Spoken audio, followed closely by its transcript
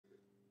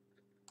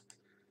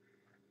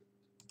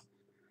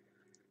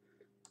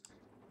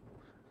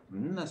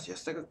Na,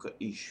 sziasztok, akkor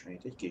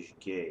ismét egy kis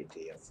GTA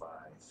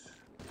 5.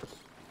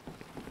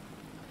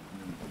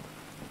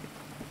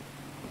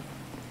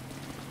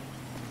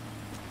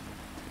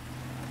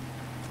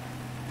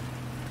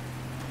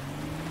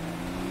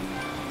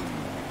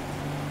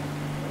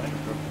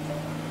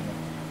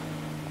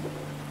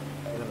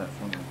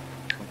 Telefonom.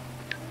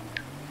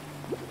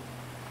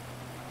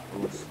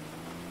 Plusz.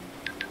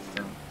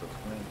 Számítok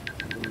meg.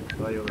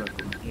 Vajon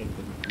akkor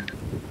érkezik.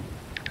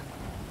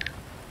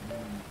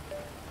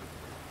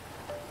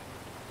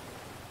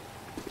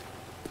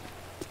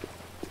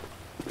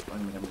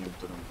 Annyira nem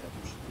tudom, tehát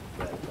most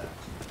lehet át.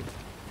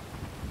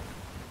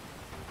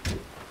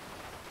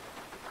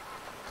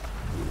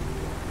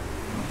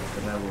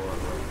 Akkor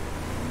revolver.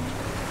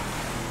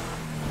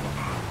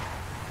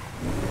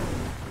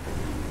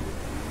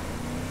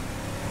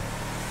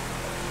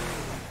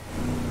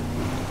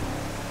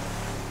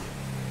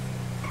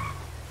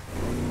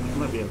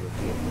 Nabijazok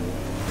érni.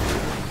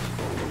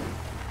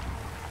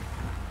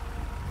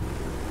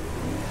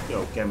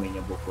 Jó, kemény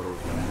a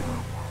bokoroltam.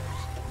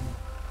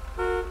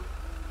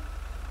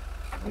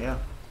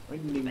 Ja,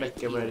 mindig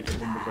megkeverjük a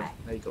gombokat,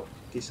 melyik a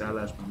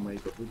kiszállásban,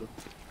 melyik a tudok.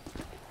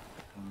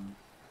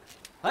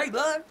 Hey,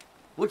 bud,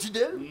 what you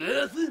do?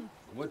 Nothing.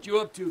 What you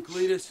up to,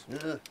 Cletus?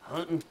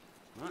 Hunting.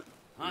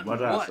 Hunting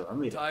Vadászol, what?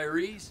 amire?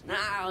 Tyrese?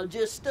 Nah,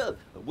 just stuff.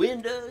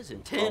 Windows,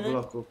 antenna,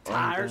 Ablakok,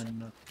 tires.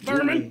 antenna,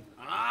 Thurman? gumi.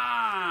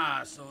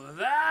 Ah, so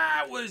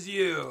that was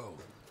you.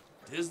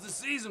 'Tis the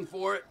season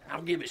for it. I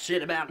don't give a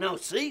shit about no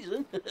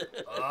season.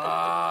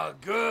 Oh,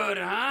 good,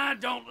 huh?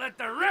 Don't let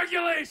the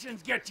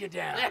regulations get you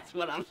down. That's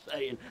what I'm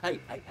saying. Hey,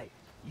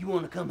 you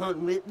want to come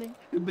hunting with me?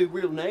 It'd be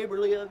real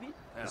neighborly of you.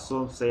 A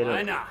szomszédok.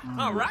 Why not?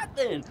 All right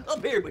then,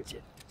 up here with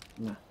you.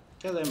 Na,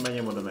 kezemben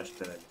nyomod a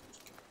mestered.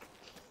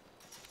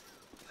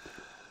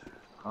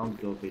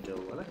 Hangtól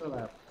videóval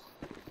legalább.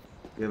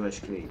 Jöves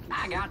Kratos.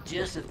 I got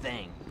just a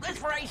thing.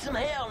 Let's raise some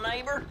hell,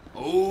 neighbor.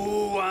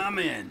 Oh, I'm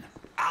in.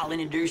 I'll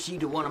introduce you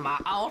to one of my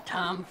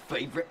all-time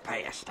favorite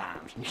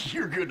pastimes.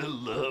 You're gonna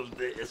love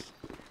this.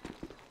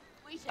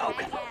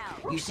 Okay,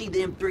 you see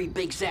them three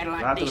big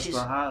satellite dishes?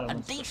 A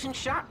decent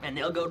shot, and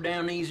they'll go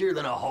down easier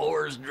than a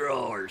whore's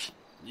drawers.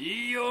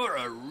 You're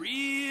a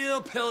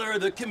real pillar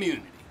of the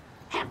community.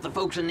 Half the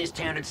folks in this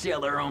town would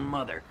sell their own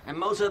mother, and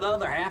most of the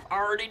other half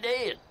already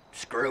dead.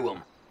 Screw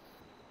them.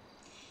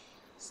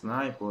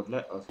 Sniper le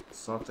a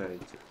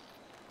szatellit.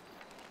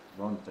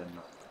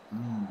 Vantennak.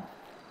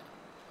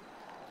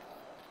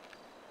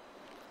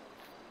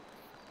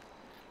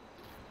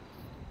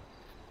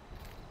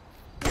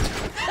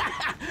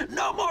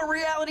 No more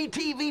reality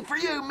TV for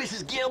you,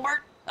 Mrs.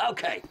 Gilbert.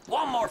 Okay,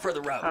 one more for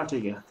the road. Hát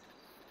igen.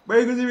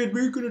 Még az imént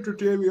működött a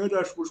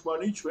tévéadás, most már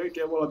nincs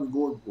vétel valami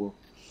gondból.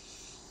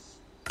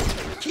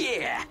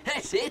 Yeah,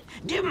 that's it.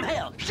 Give him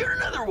hell. Shoot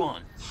another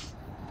one.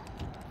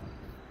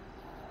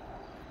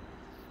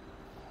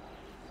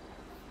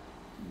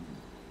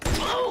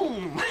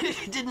 Boom!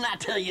 Didn't I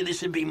tell you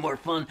this would be more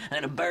fun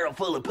than a barrel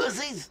full of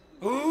pussies?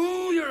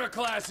 Ooh, you're a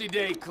classy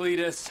date,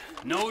 Cletus.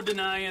 No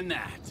denying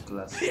that.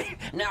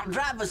 Klassz. Now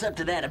drive us up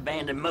to that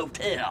abandoned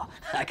motel.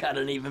 I got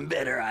an even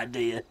better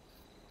idea.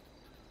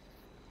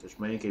 És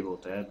melyiké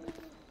volt erdő?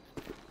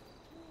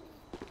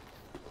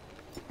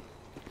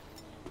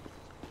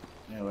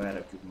 Jó,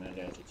 elrakjuk, mert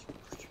lehet, hogy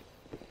most.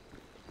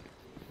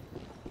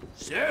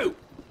 So,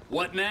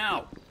 what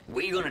now?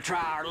 We're gonna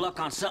try our luck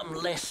on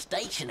something less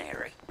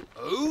stationary.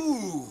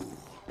 Ooh,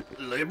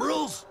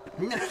 liberals?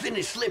 Nothing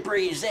as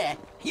slippery as that.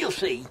 You'll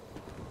see.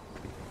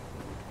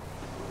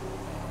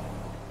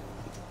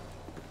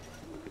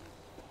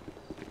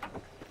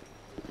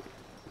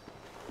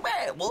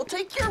 Well, we'll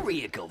take your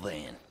vehicle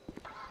then.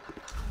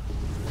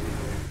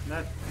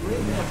 Hát,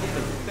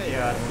 miért te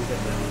járunk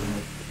ezen?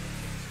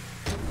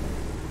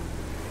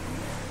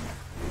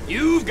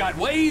 You've got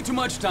way too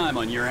much time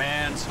on your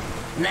hands.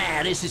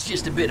 Nah, this is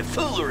just a bit of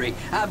foolery.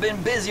 I've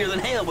been busier than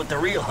hell with the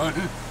real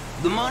hunting.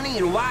 The money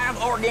in wild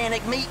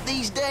organic meat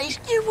these days,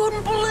 you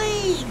wouldn't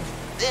believe.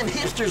 Them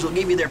hipsters will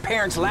give you their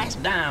parents'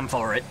 last dime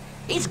for it.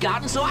 It's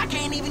gotten so I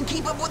can't even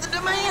keep up with the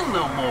demand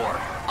no more.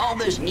 All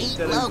this eat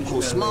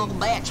local, small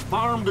batch,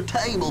 farm to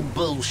table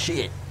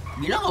bullshit.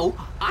 You know,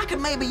 I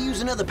could maybe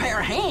use another pair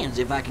of hands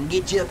if I can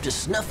get you up to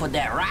snuff with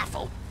that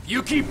rifle. If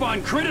you keep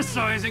on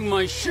criticizing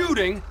my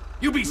shooting,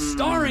 you'll be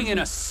starring in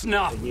a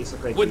snuff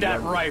with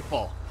that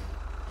rifle.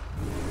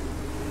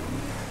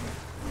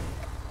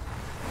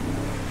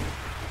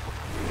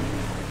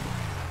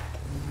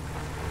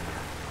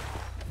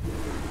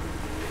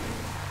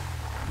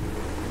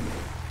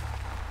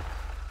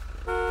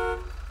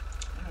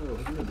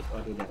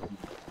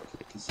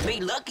 Be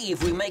lucky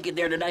if we make it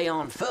there today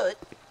on foot.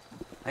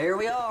 Here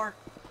we are.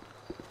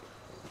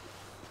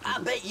 I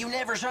bet you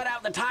never shut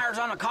out the tires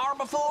on a car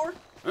before?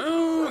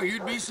 Oh,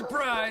 you'd be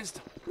surprised.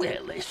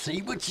 Well, let's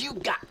see what you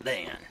got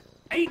then.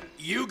 Ain't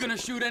you gonna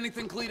shoot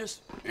anything,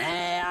 Cletus?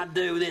 Nah, I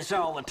do this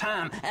all the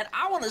time, and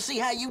I want to see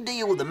how you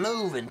deal with a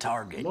moving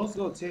target.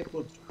 Mozgó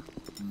célpont.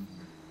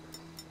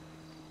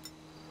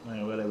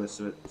 Nagyon vele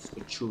vesző, ezt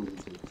a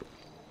csúszót.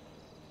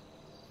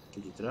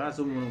 Kicsit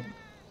rázomolunk.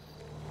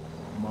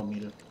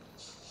 amiről.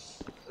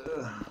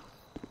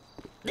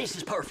 This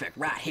is perfect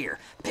right here.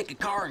 Pick a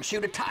car and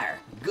shoot a tire.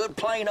 Good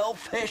plain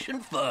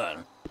old-fashioned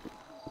fun.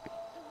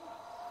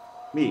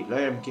 Mi?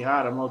 Lőjem ki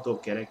 3 autó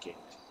kerekét.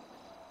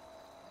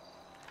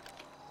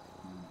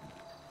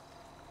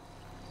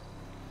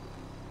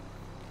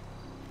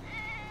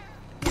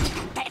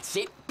 That's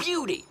it.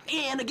 Beauty.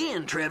 And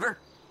again, Trevor.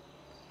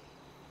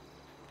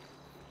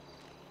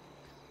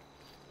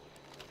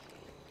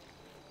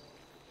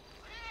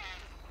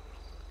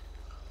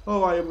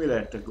 Hova mi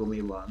lett a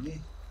gumival,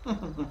 mi?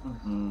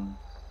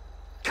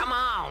 Come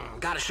on.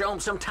 Gotta show them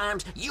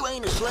sometimes you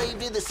ain't a slave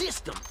to the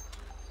system.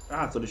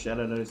 Hától is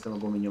ellenőriztem a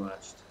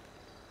guminyomást.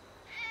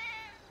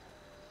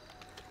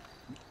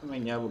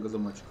 Menj elvog az a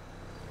macska.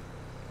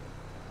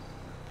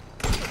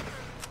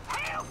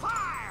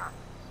 Hellfire!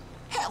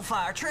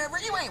 Hellfire, Trevor,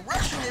 you ain't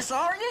rushing this,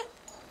 are you?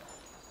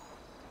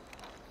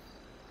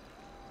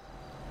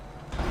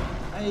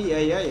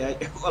 Ajjajajaj,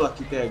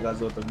 valakit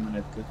elgázoltak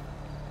menet közben.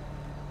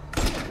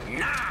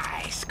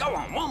 Nice! Go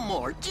on, one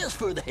more, just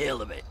for the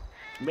hell of it.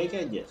 Még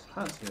egyet?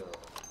 Hát jó.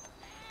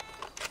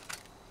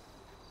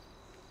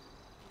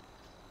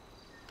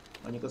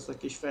 Mondjuk azt a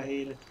kis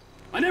fehér.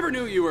 I never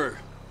knew you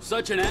were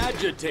such an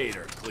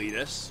agitator,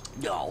 Cletus.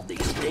 All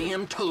these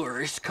damn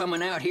tourists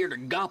coming out here to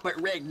gawp at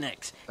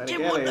rednecks.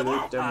 Give what they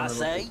want, I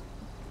say.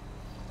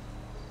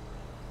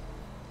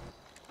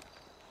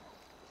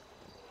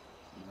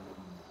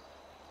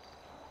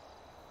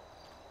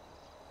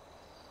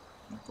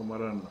 Akkor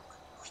maradnak.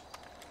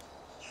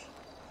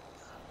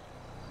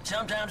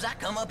 Sometimes I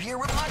come up here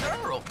with my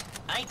girl.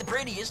 Ain't the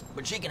prettiest,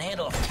 but she can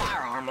handle a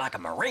firearm like a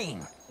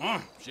Marine.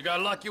 She got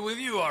lucky with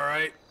you, all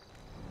right.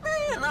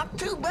 Man, not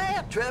too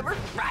bad, Trevor.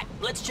 Right,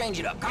 let's change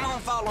it up. Come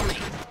on, follow me.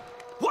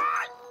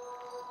 What?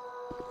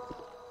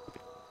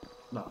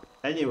 Na,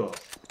 ennyi volt.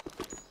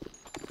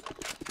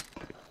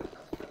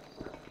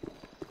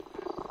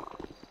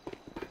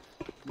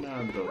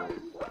 Nem dolog.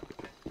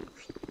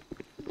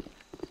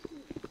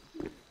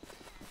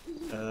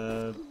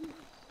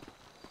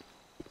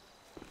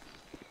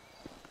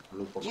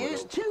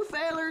 Just two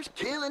fellers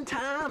killing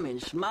time in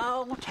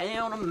small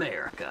town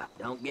America.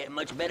 Don't get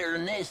much better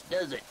than this,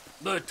 does it?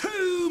 The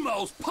two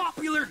most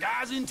popular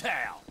guys in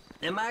town.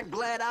 Am I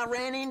glad I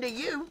ran into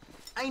you?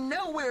 Ain't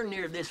nowhere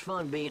near this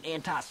fun being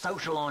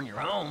antisocial on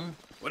your own.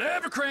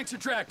 Whatever cranks a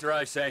tractor,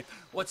 I say.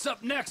 What's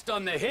up next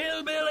on the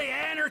hillbilly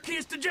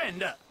anarchist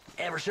agenda?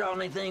 Ever shot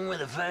anything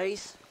with a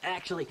face?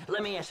 Actually,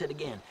 let me ask it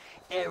again.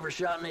 Ever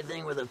shot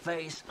anything with a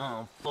face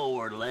on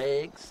 4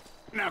 legs?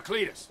 Now,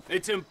 Cletus,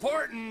 it's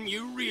important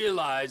you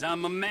realize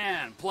I'm a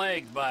man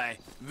plagued by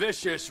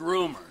vicious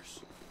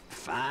rumors.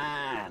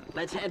 Fine.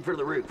 Let's head for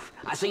the roof.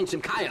 I seen some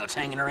coyotes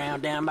hanging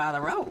around down by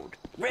the road.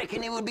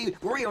 Reckon it would be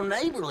real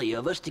neighborly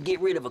of us to get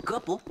rid of a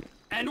couple.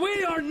 And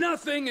we are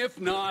nothing if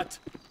not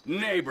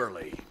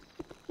neighborly.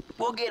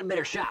 We'll get a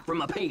better shot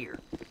from up here.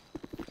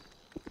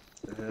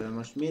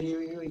 Most miért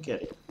jövünk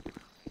elé?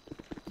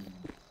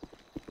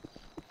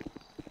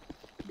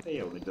 De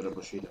jó, egy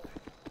darabos ide.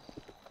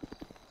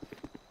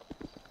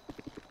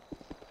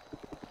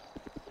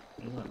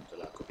 Én nem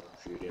találkozom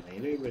sűrűn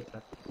élőben,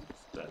 tehát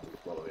lehet, hogy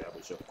valójában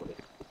is akkor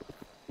egy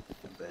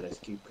emberhez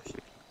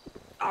képest.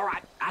 All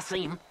right, I see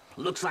him.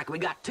 Looks like we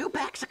got 2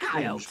 packs of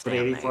coyotes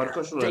down there.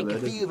 Take a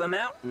few of them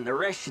out, and the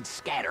rest should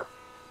scatter.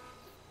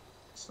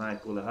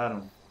 Sniper-le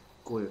 3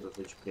 coyotot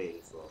és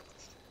préri farkas.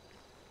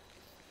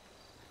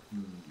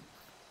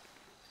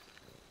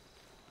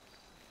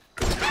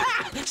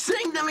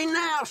 Sing to me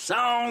now,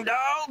 song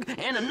dog,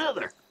 and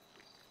another.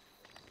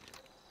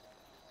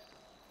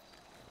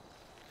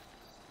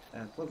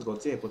 Mozgó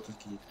célpontot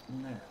ki.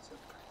 Nehezebb.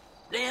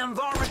 Damn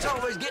varmints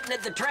always getting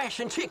at the trash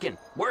and chicken.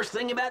 Worst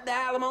thing about the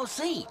Alamo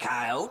Sea,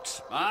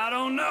 coyotes. I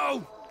don't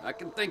know. I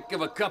can think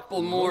of a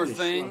couple more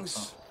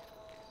things.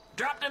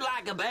 Dropped it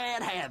like a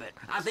bad habit.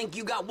 I think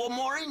you got one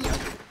more in you.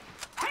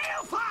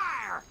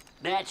 Hellfire!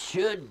 That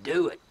should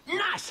do it.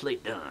 Nicely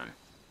done.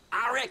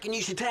 I reckon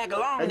you should tag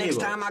along next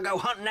time I go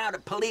hunting out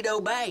at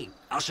Paleto Bay.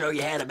 I'll show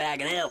you how to bag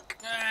an elk.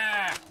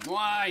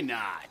 Why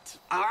not?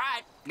 All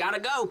right, gotta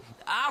go.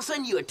 I'll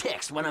send you a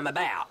text when I'm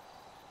about.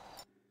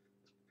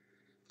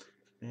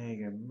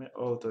 Igen,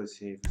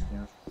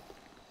 autószívni.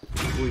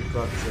 Új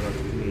kapcsolat,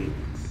 légy.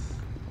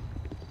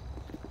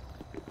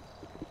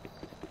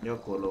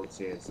 Gyakorló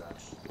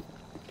célzás.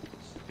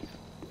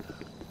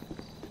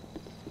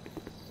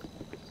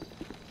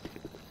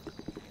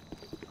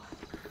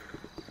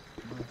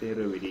 Hát én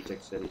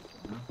rövidítek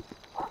szerintem.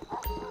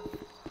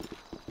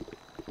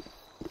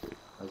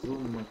 A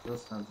zoomot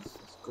használod,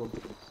 a scope,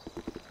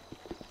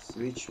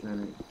 switch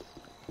menü,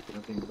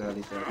 nothing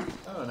beállítás.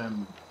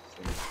 Nem,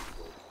 szerintem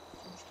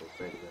most egy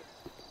fegyver.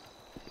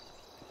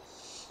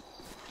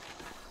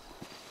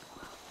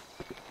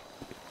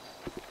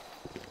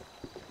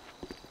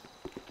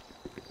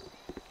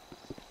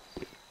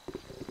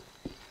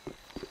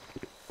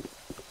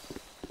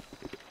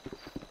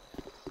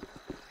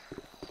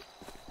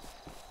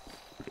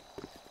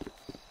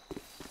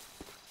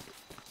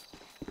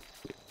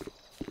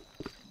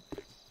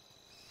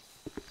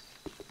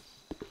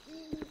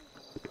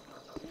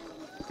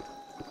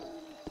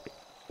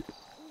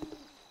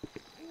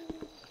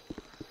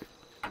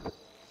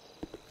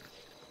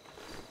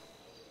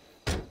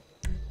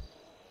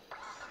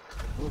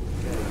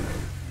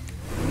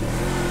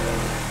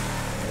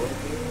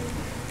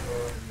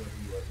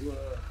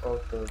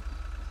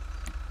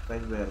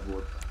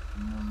 Fegyverbolt,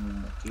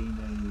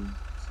 kínai,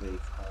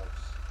 safe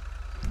house.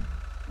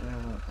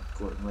 Ja,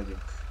 akkor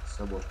megyünk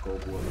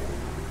Szabadkóból.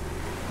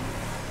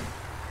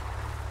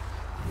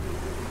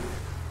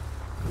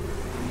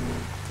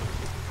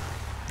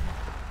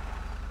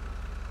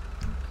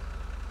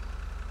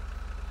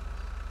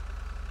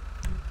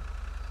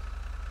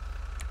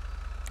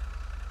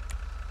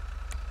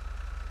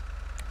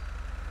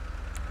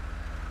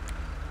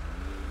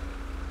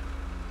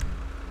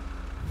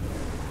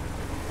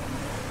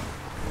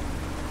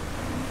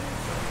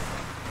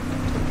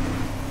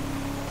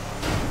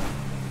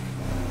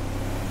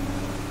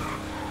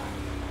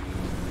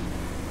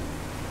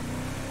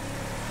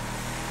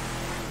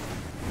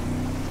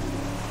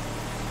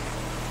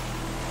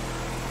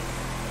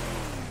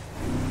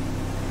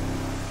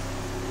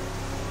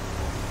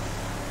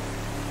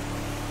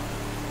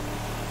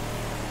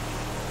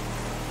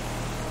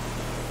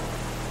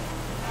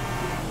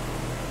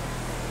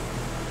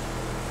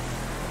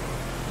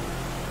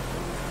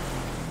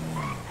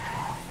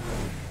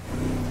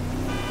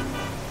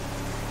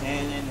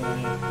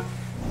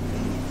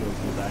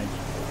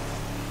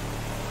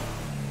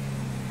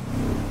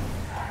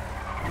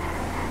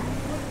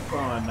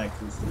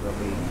 Meghúztuk a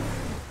végét.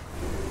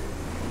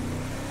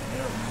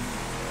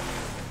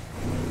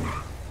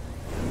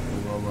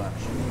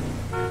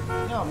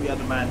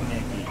 Nyomjad már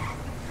neki!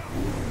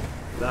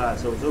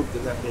 Rászózunk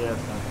közepére,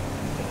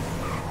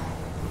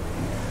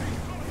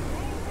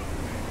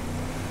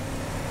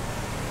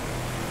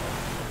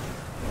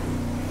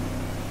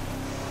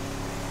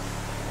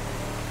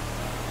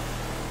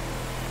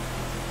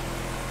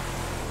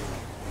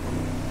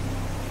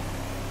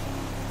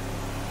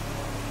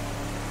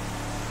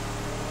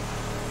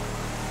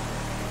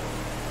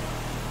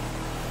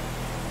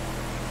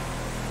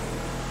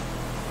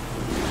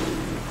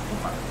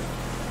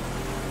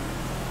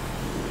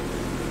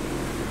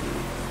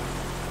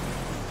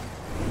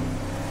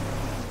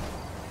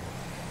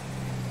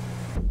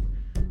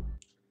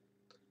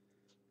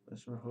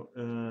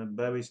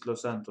 bevisz Los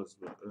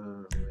Santosba,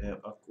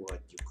 akkor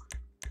hagyjuk.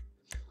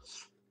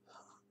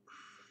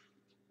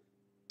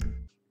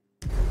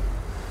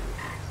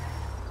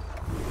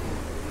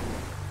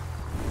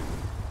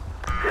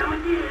 Come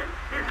again,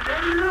 it's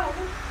very low.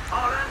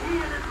 All I'm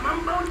hearing is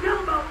mumbo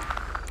jumbo.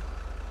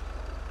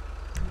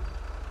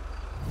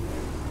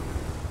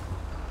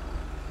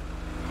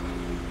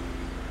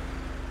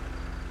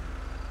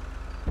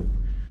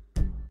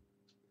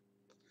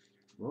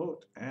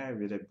 Volt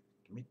elvileg,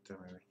 mit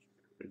tudom én,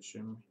 hogy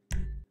semmi.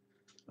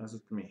 Az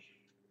ott mi?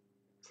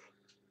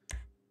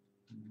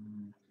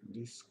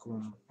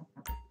 Diszkon.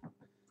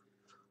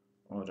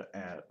 Arra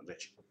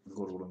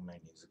gorulunk,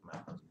 megnézzük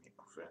már, az mi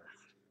a fel.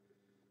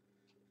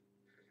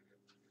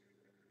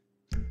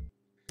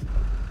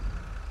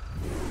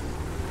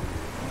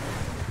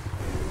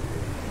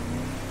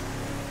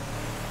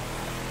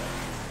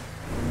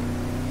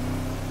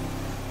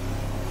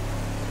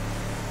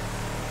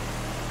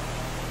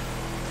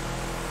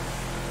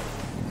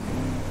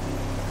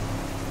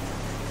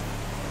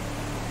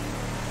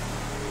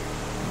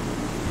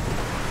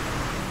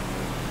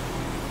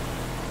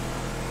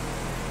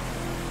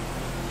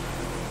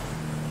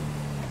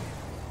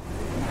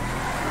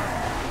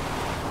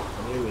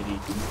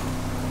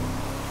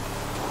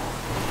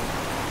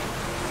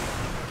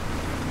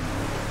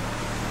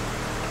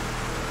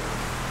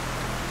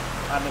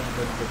 Hát nem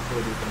tudom, hogy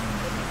fordítani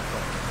mindennek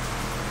kapni.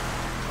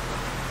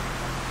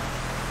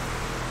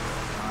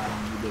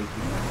 Három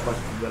időkig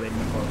vagyunk vele egy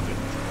meghalni.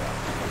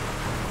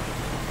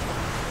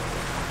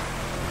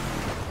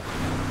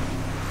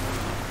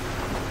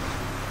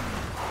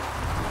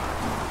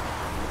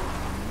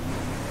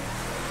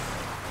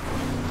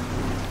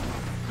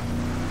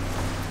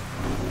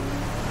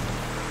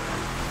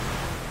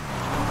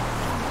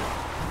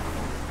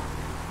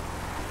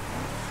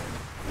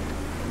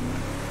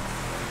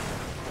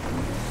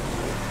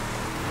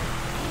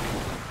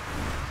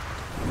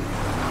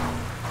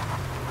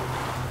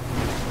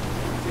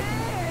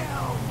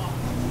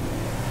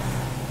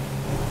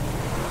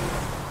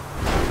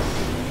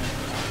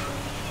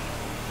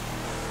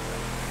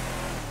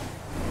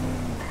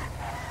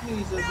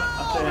 Nézd,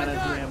 a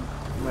tehenet milyen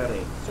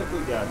merék, csak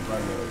úgy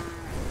átvágolod.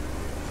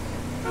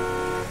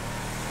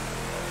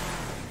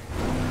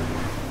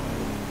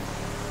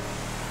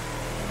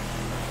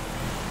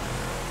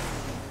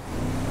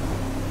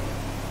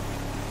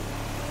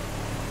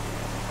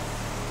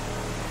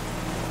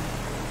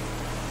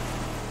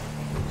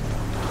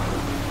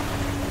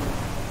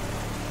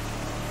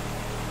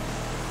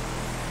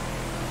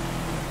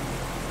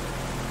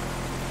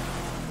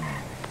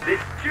 This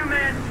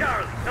two-man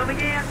Charlie, come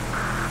again?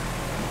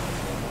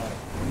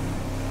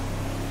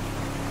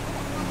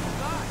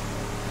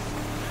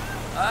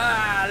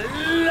 Ah,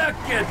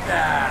 look at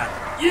that!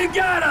 You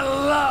gotta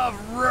love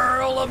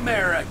rural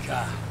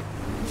America!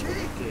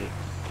 Okay.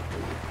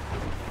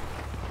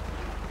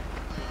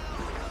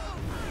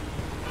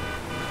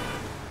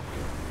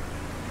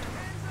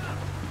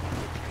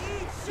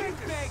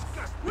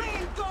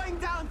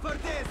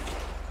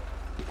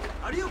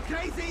 Are you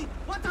crazy?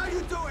 What are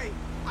you doing?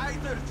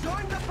 Either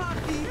join the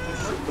party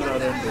or get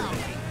the hell out.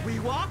 We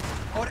walk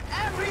or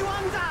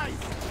everyone dies.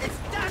 It's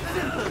that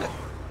simple.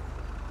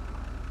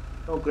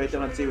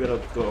 Konkrétan a civil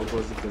ott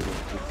dolgozik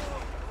közöttük.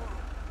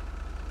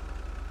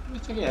 Mi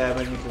csak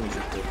elmenjünk, mi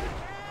csak több.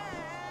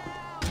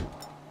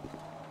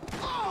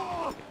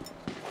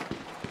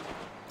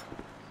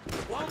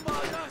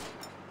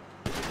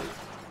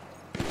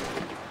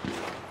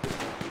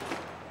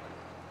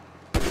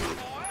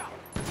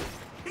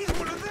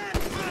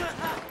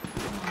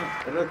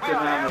 Rögtön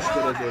álmos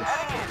körözés.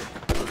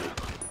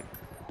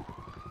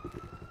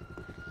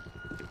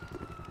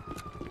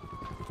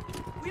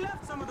 We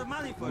left some of the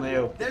money for Na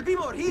you. jó. There'll be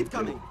more heat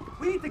coming.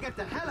 We need to get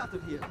the hell out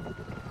of here.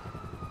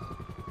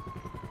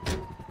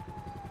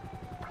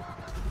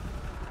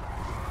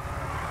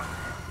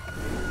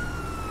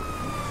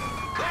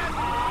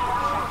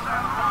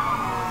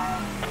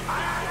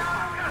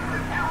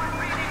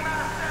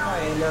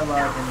 Na én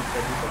levágom itt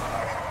egy utat.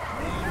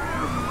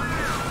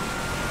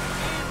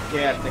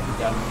 Gyertek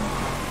utána.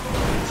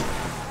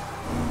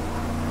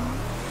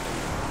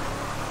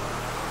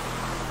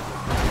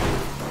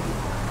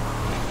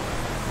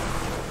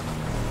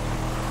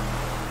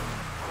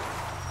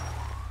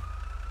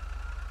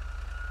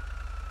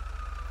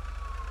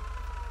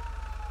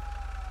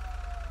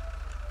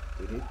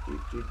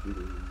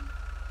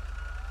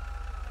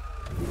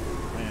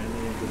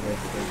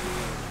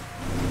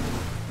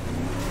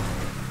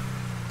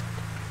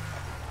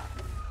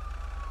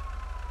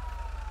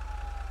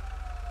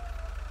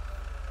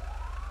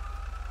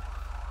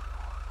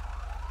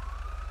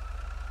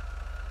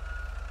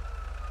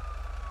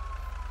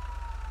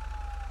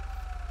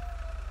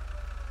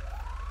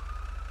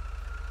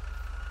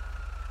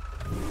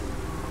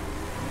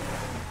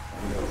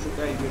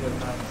 Sokáig jövök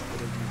már most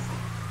körülbelül.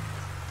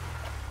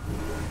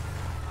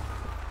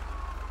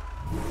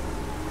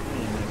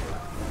 Menjen meg.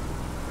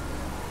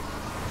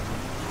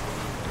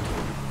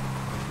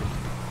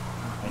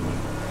 Ennyi.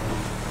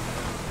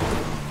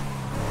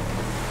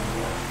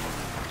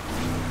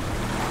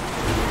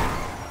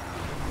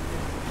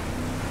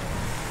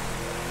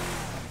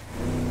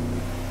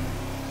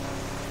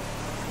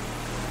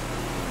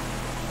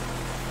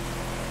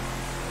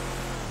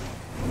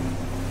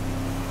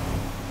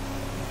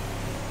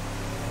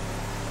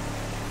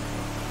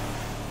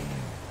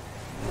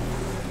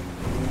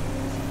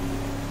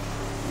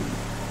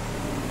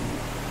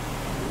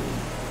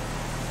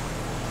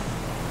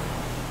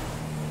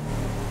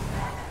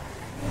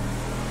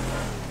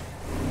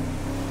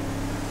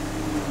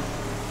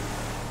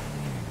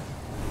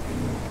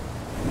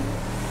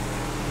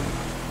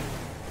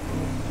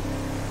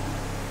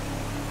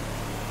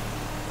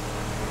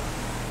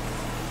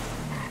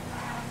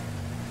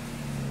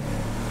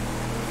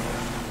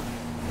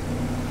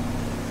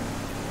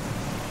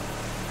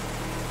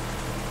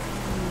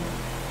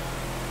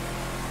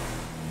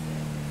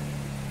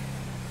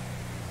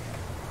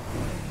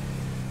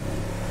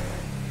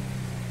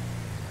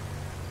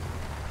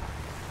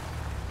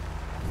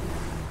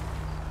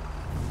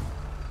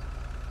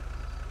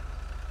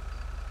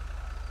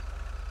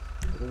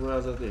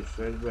 Ruházat és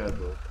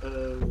fegyverdolg.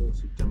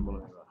 Azt hittem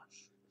valami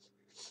más.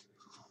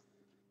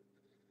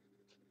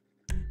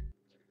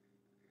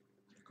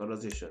 Akkor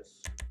az is ez.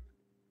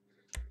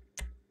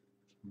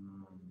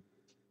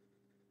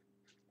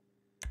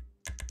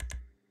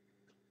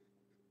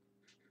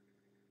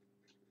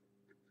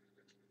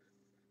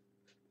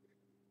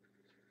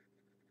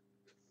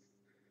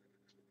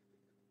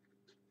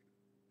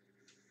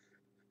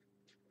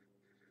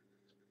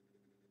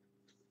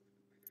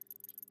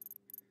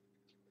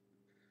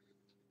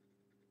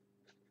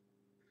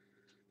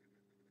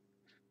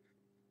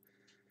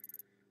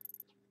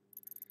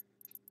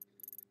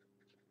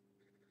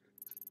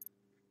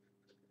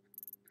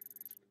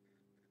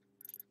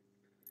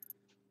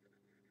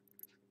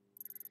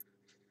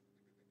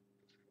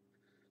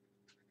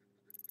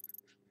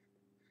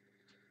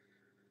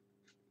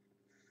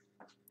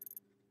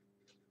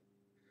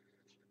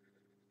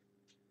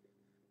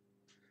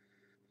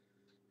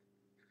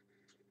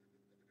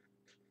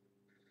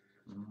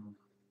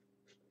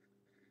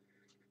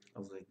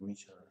 Az egy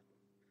micsoda.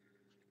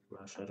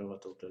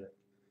 Vásárolható terep.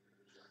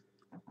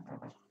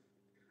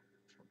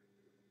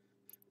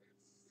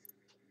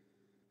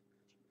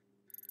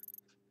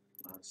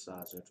 Már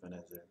 150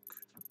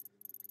 ezerünk.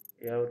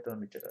 Ja, ott a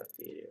micsoda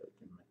írja,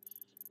 hogy meg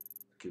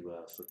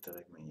kiválasztott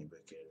terek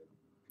mennyibe kerül.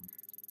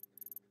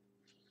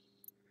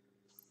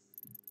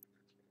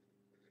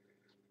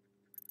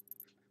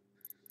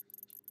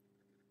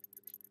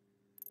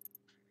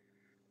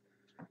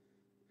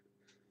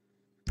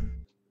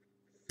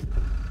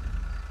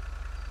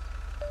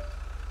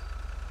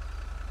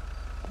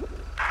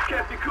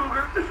 Captain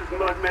Cougar, this is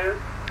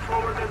Mudman.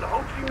 Slower than the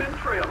Ho Chi Minh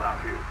Trail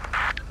out here.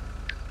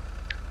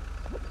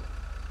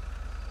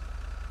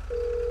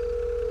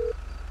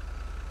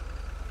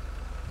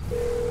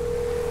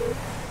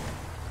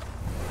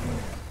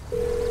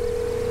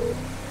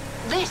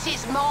 This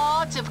is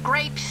Maud. whereabouts of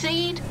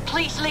Grapeseed?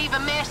 Please leave a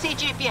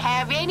message if you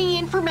have any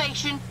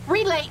information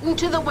relating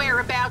to the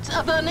whereabouts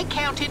of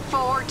unaccounted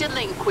for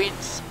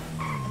delinquents.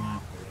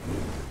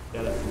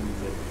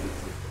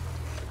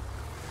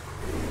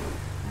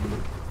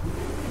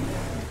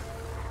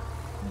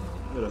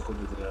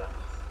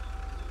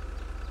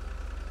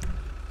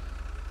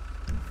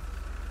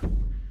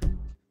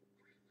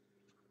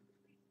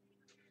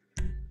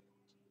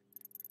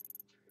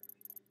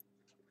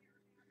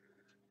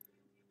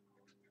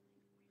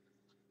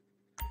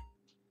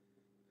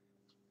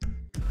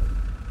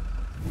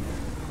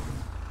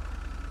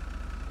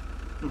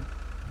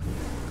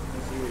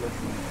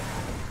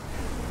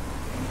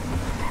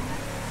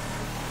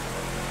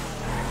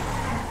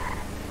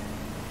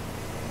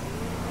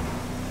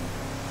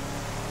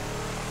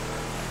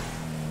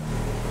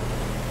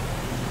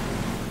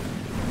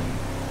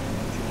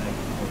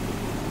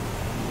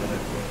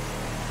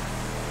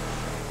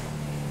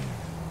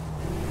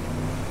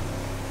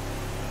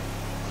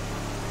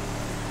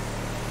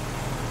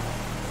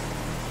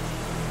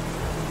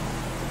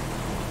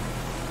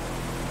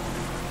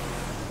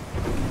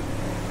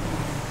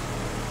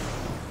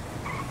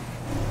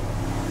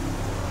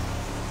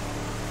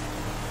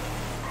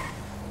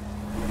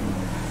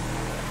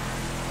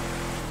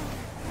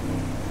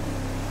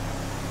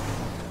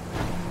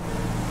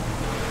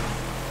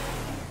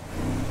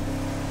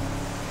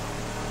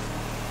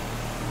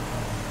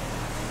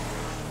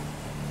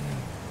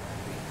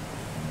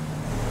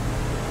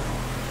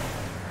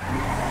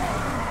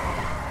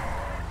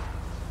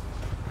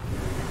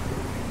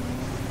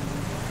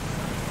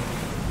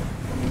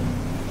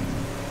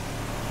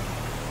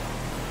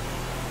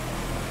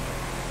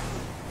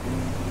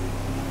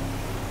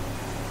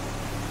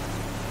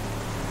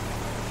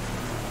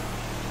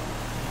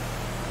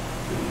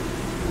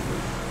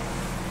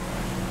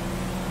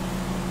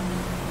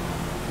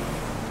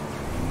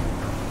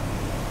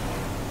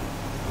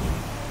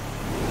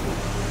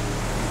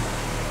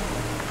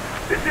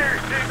 This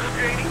air's single,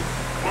 Janie.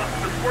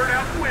 Busting the squirt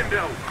out the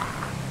window.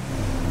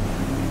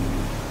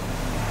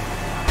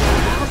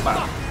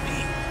 Opa!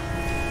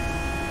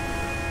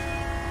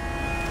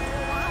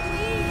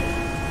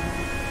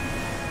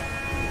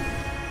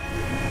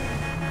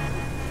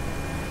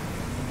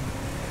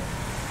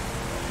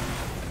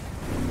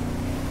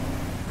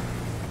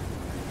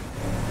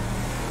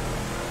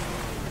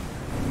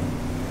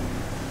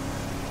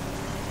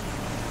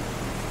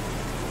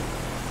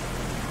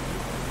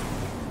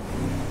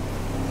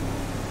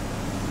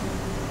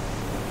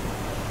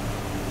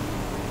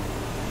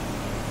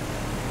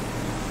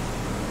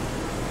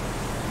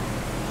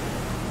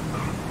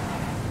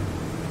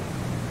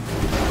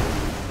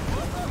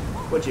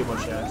 Kocsi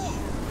mosás.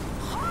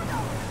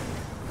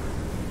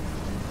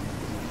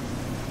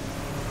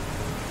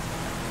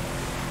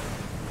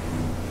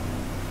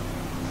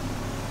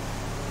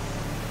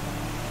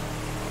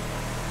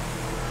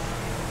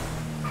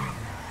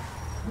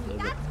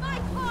 That's my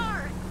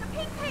car! The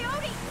pink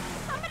coyote!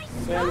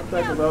 Somebody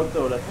Elutták az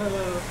autódat.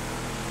 Hello!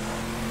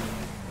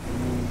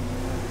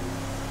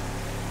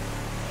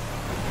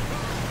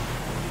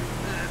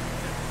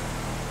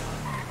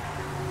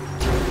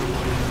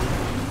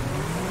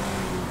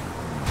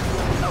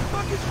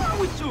 What's wrong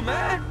with you,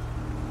 man?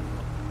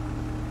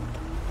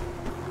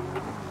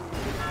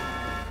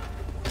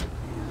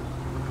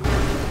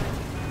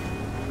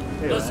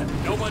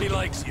 Listen, nobody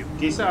likes you.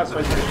 Kiszállsz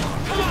vagy?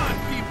 Come on,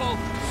 people!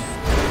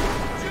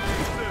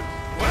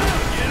 Well,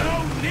 you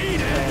don't need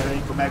it! Erre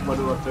inkább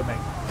megvadul a tömeg.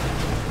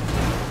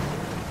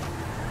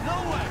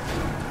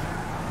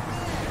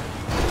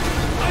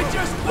 I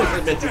just Hogy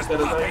watched this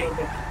becsüsted az puppy!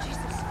 autódat?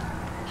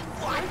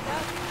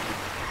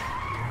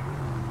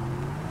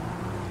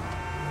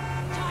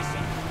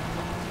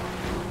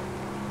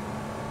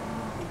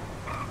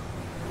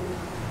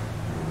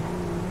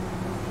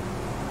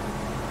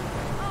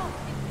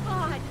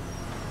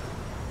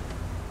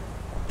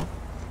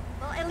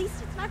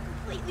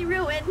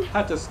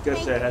 Hát ez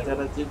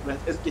köszönheted,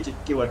 mert ez kicsit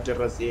ki volt csak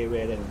az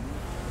évére.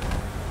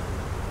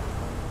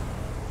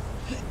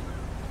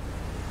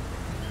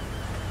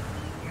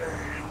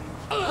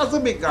 Az a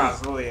még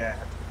gázolja.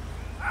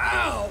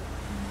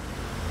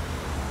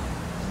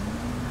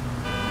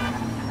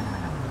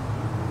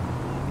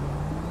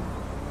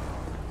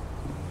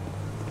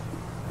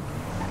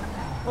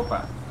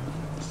 Hoppá.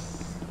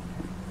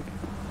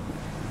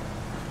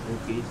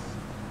 Cookies.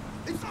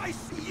 If I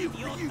see you,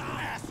 you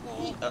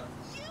asshole!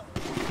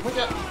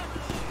 Hogyan?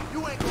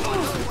 You ain't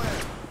going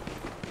nowhere!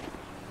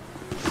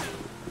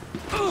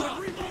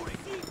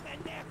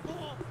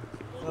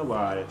 Na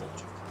várjatok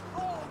csak.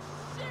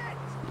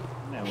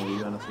 Nem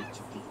úgy van az, hogy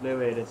csak így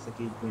lövéleszek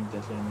így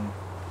büntetlenül.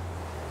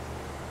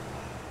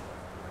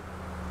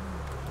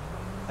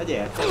 Hát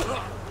gyertek!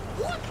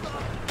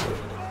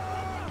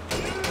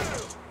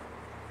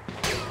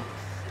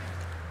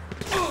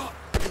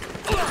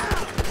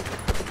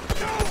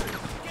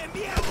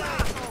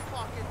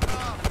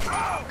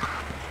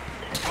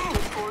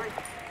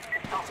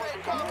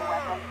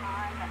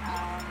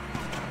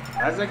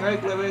 Ezek, ha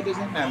itt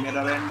lövöldöznek, nem jön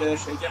a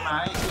rendőrség, ugye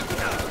már így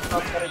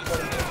akar egy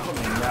valami.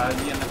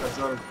 mindjárt ilyenek a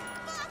zsaruk.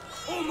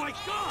 Oh my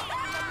god!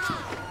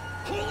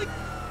 Holy...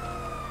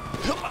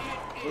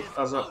 Ott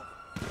az a...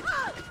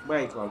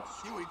 Melyik volt?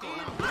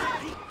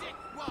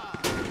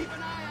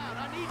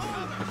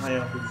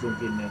 Nagyon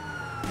húzzunk innen.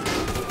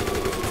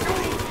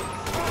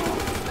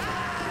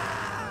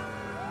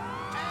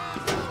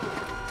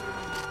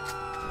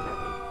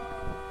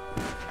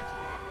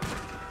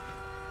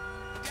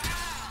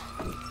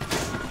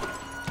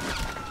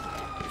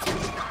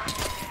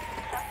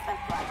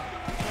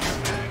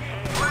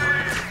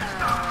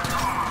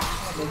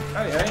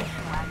 Ajaj!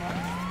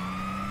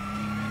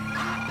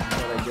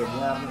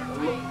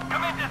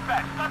 Come in,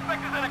 dispatch.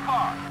 Suspect is in a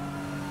car.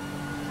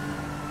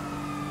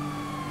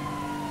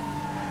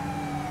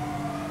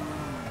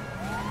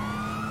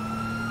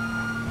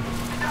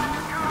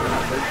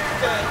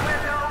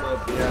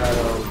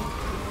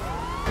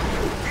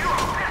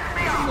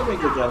 Nem még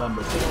egy nem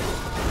beszélek.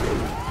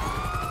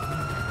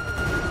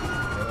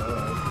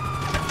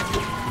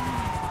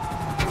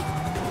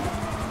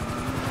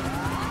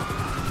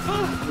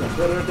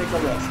 Törölték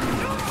a veszt.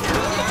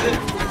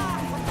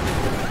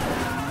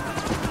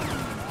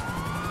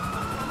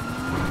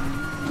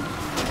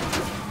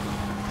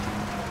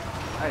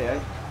 Ajaj.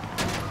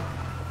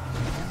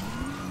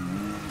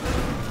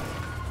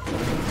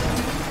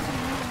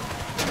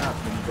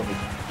 Átmegyünk a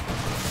mit.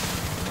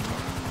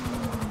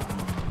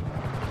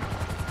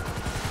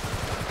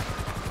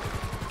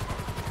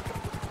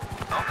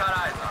 Don't got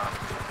eyes on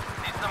him.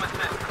 Need some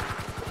assistance.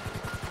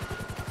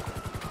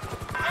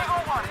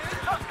 Eagle 1,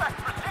 suspect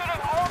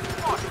proceeding on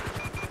foot.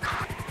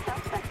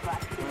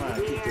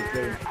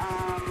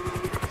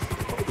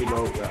 A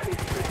pilóta.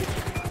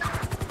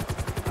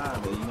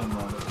 De így nem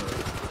van.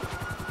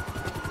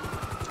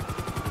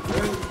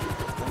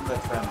 Nem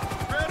vett fel.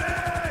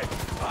 Ready!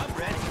 I'm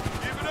ready.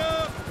 Give it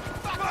up!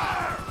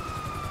 Fire!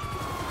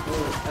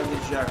 Ez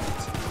is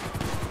zsákít.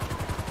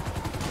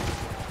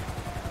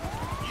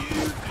 You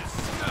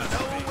disgust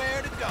know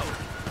where to go.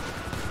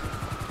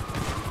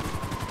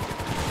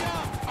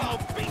 Jump! I'll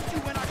beat you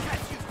when I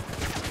catch you.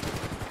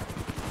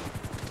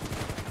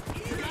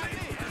 You got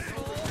me,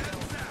 asshole!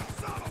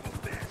 Son of a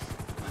bitch!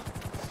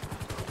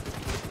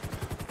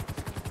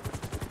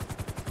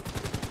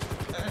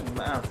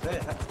 Már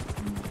fel.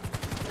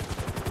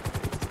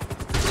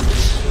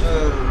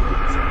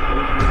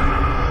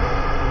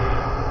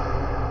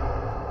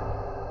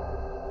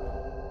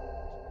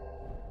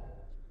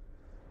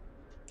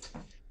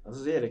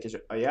 Az érdekes,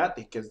 a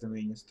játék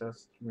kezdeményezte,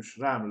 azt most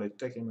rám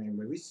lőttek, én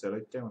meg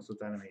visszalőttem, azt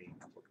utána még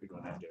kapok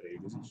külön egy a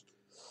régezést.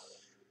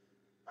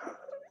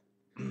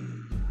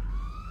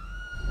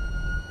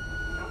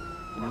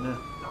 Ne,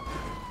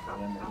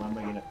 ennek már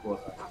megint egy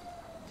korlát.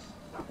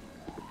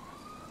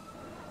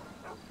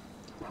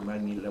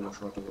 Megint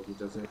lemosoltak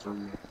itt ezért,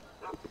 hogy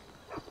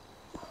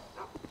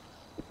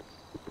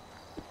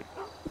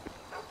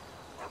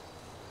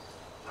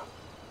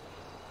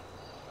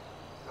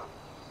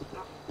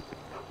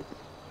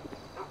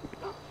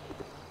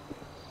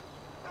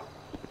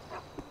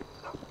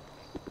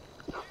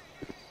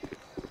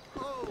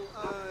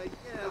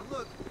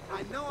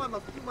I'm a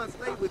few months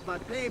late with my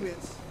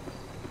payments.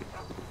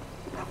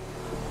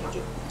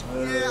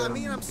 Yeah, I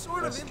mean, I'm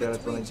sort of in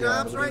between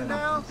jobs right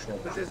now,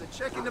 but there's a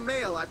check in the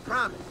mail, I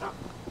promise.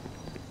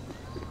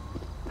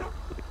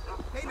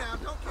 Hey now,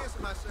 don't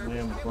cancel my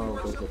service. Can't we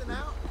work something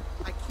out?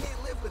 I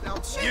can't live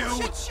without shit.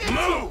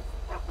 Move!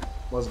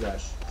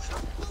 Mozgás.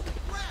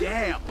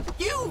 Damn!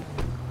 You!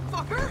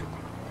 Fucker!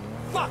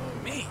 Fuck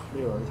me!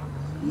 Mi vagy?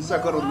 Vissza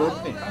akarod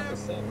lopni? Hát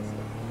azt elveszem.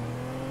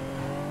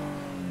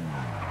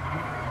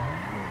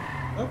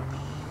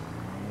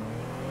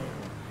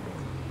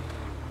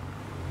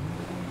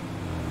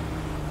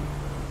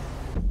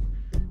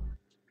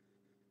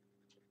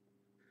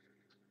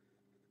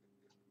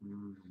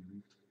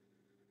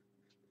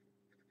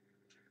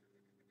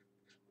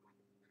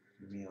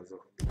 Mi az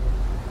a...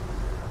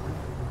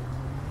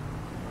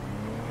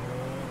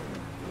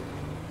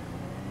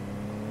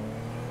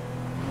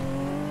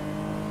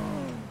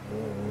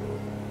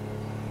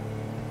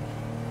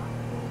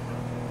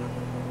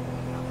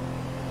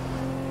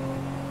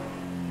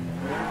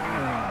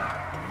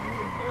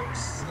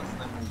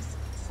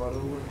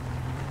 Farul.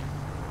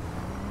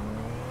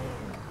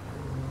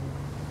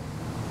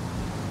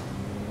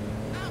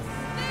 Damn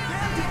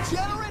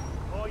degenerate!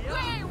 Oh, yeah? You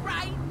ain't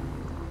right.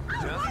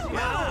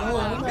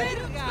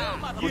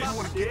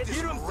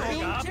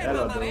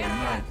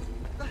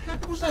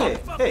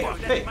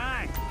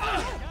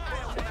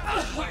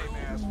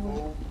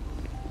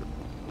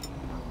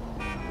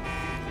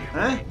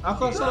 Hey!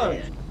 Akarsz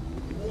valamit?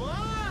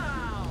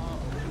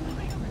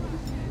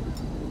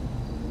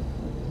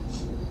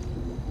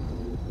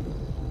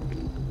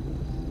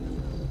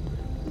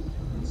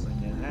 Azt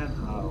mondja,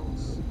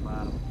 handhouse.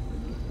 Már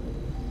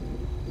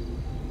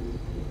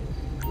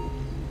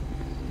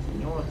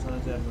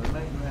 80 000-ből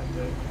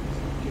megvehető,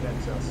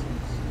 920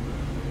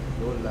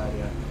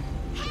 dollárját.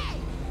 Hey!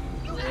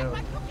 You act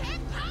like you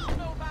can't call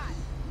nobody.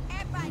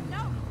 Everybody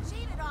know he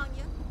cheated on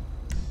you.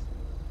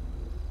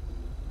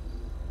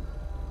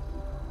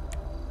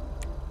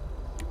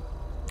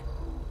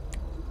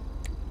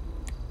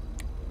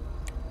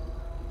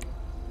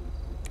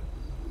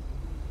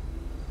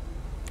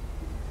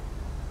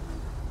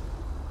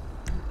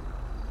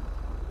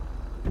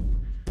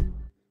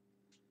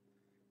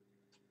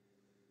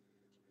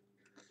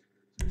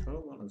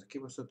 az a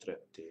kibaszott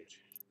reptér.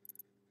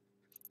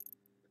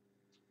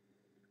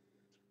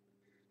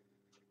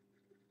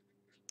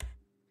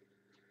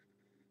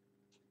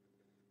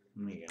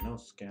 Igen,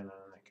 az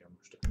kellene nekem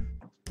most.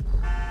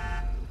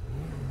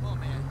 Oh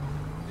man,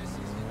 this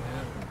isn't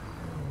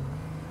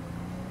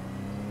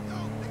Yo,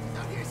 niggas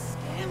out here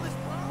scandalous,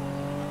 bro.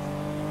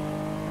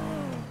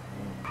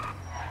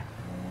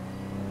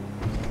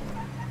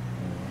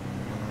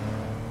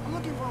 I'm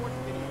looking forward to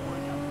getting it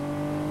worked out.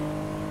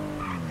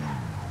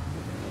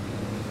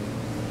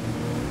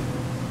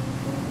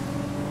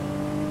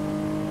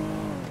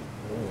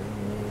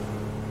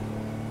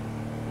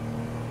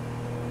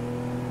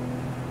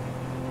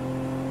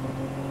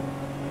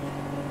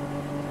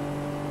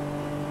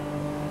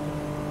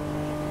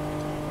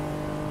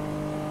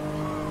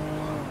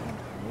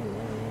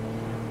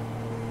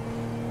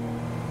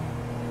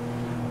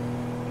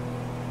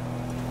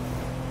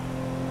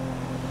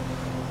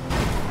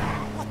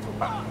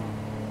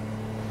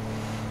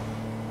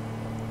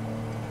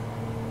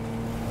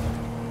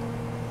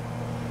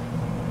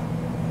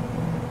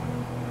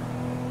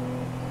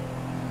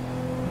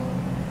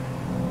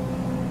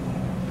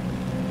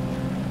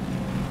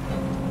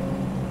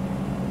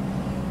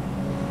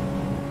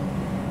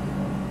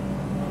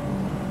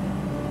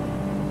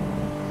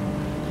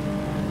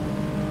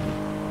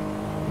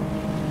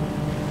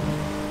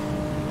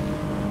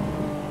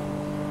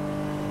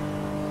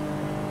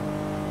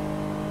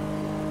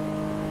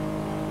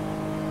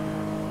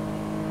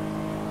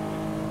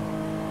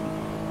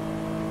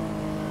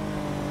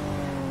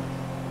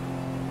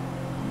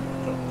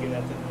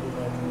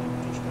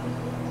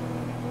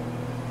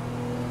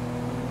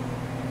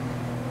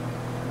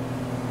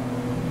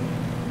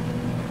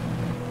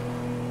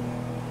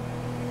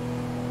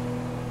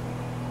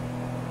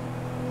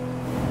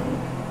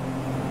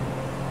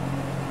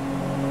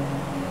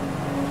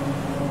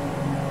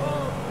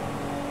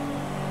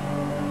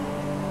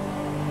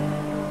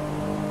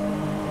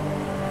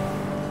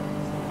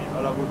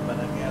 Alagútban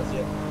nem jelzi,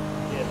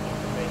 értünk,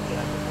 hogy melyik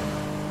jelentet.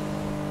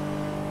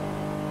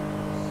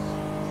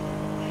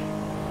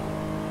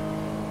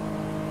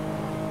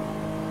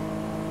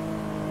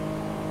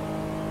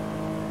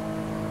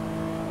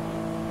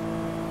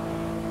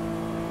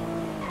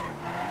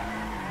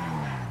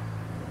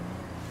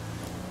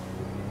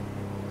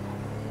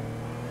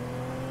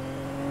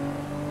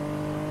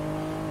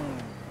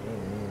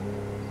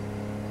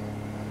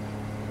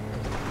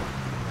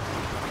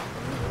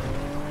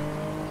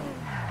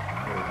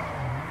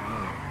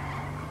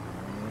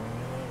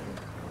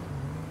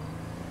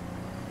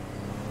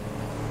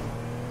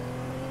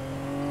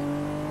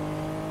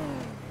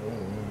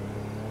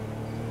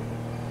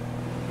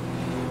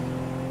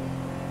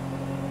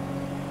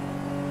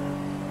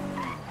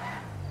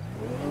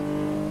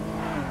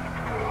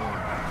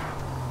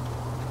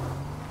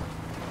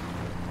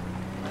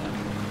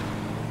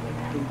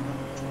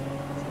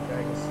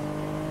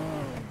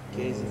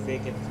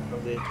 Kéziféket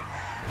azért.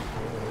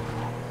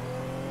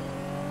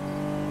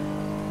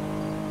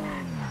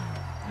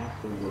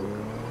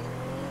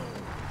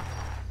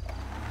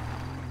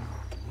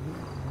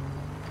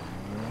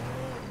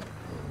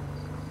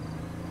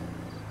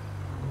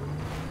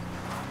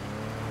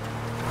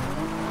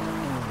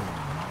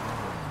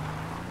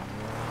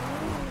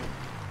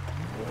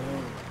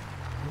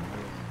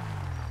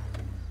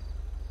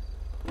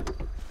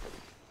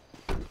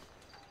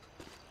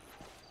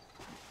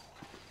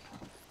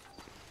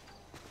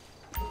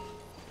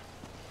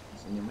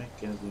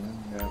 Megkezdi,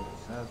 nem gárba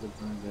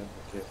 150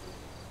 000-be kerül.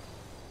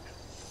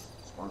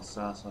 Van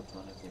 160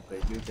 000, ha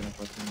egy gyűjtenek,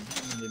 akkor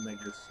mindig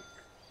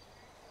megveszünk.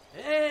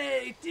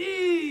 Hey, T!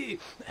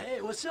 Hey,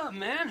 what's up,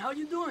 man? How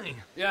you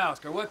doing? Yeah,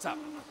 Oscar, what's up?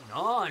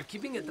 No, I'm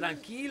keeping it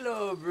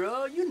tranquilo,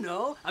 bro. You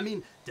know, I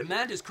mean,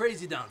 demand is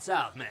crazy down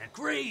south, man.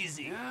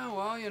 Crazy! Yeah,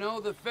 well, you know,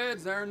 the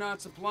feds are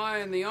not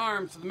supplying the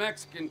arms to the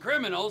Mexican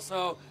criminals,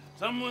 so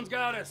someone's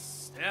gotta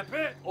step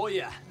it. Oh,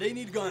 yeah, they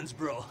need guns,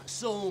 bro.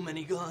 So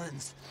many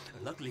guns.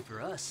 Luckily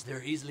for us,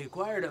 they're easily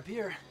acquired up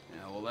here.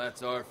 Yeah, well,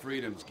 that's our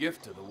freedom's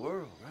gift to the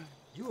world, right?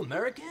 You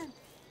American?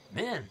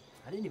 Man,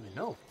 I didn't even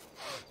know.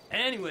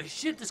 Anyway,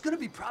 shit, it's gonna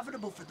be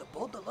profitable for the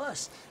both of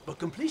us. But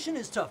completion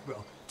is tough,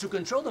 bro. To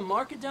control the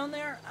market down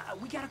there,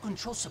 we gotta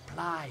control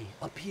supply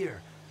up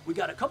here. We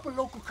got a couple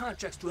local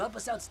contracts to help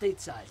us out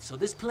stateside, so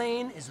this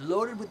plane is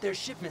loaded with their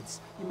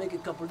shipments. You make a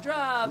couple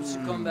drops,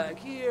 you come back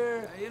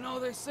here. You know,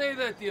 they say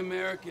that the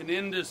American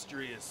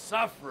industry is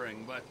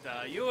suffering, but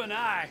you and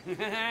I,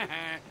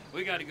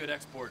 we got a good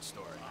export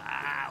story.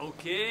 Ah,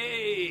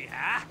 okay.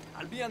 Ah,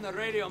 I'll be on the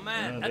radio,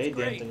 man. That's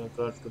great.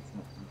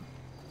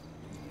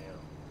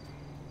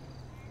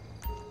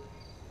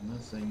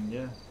 Azt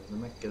mondja, ez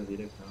megkezdi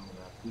rögtön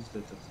magát,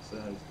 üzletet,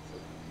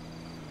 szállítót,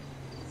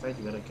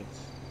 fegyvereket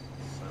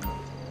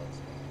számolni.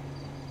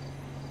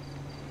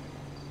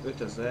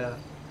 5000,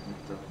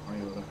 itt a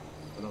hajóra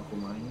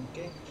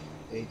rakományunként,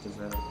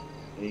 7000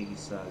 régi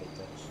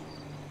szállítás.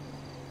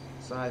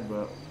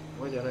 Szájba,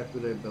 vagy a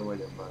repülőbe,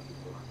 vagy a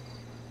bármiba.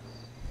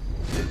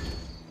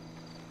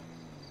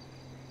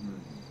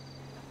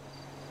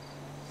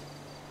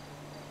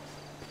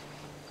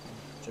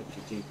 Csak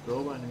itt ki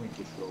próbálni, még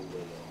kis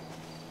lóval.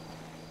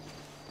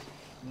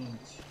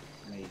 Nincs.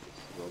 Melyiket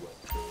próbálni.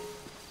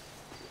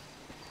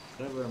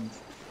 Trevor most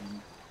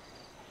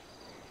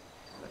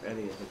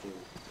elérhető,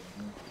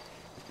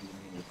 így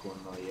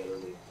minikonnal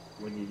jelöli,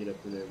 vagy így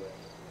repülővel.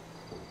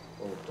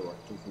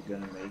 Autóattól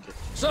függően melyiket.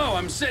 So,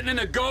 I'm sitting in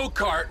a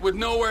go-kart with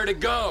nowhere to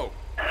go.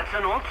 That's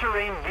an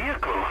all-terrain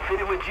vehicle,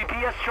 fitted with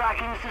GPS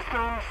tracking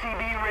system,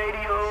 CB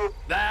radio.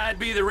 That'd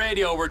be the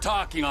radio we're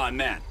talking on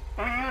then.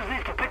 We use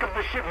these to pick up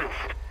the shipments.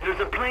 There's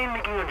a plane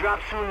making a drop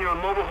soon near a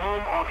mobile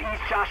home off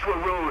East Joshua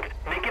Road.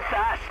 Make it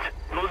fast.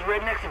 Those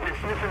rednecks have been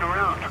sniffing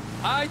around.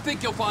 I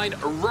think you'll find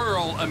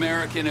rural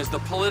American is the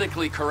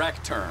politically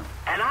correct term.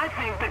 And I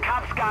think the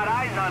cops got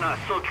eyes on us,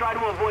 so try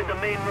to avoid the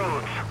main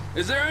roads.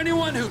 Is there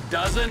anyone who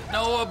doesn't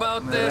know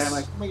about this?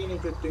 Megint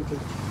ütöttünk egy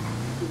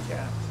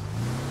kutyát.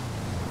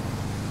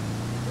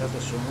 Ez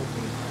a somó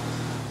pénz.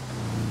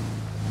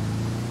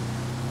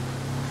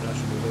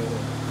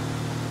 Ráskülőre.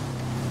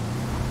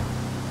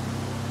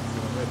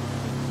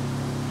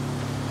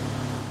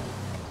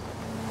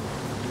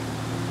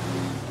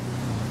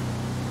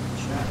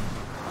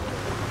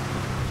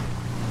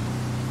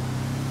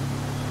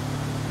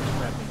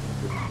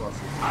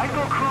 I'd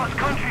go cross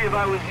country if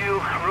I was you.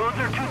 Roads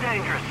are too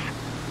dangerous.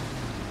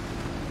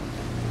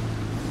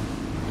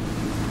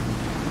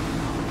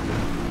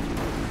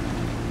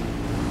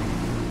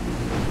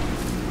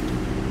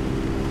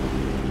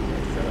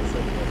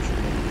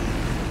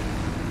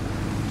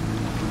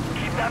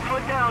 Keep that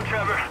foot down,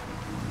 Trevor.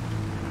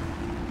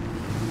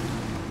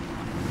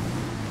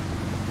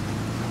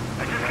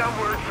 I just got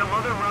word some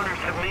other runners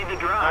have made the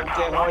drive.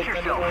 Watch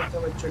yourself.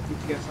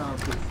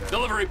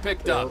 Delivery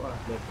picked up.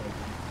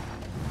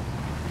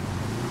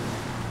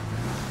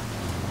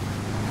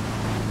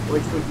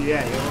 Hogy tudja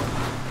ilyen, jó?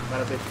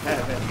 Mert az egy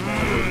heaven.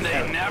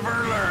 They never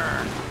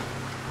learn.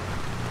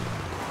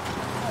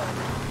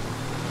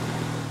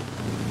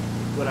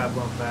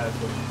 Korábban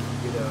feltett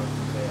videót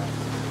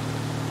bejátszott.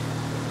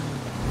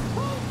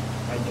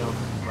 Ennyi a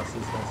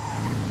rasszist lesz.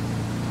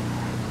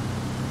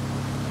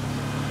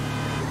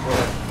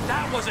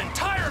 That was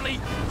entirely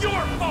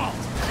your fault!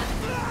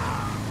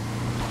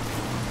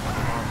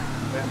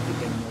 Bent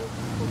igen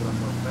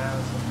programban fel,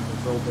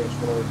 az OBS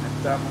valahogy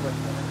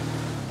megtámogatja.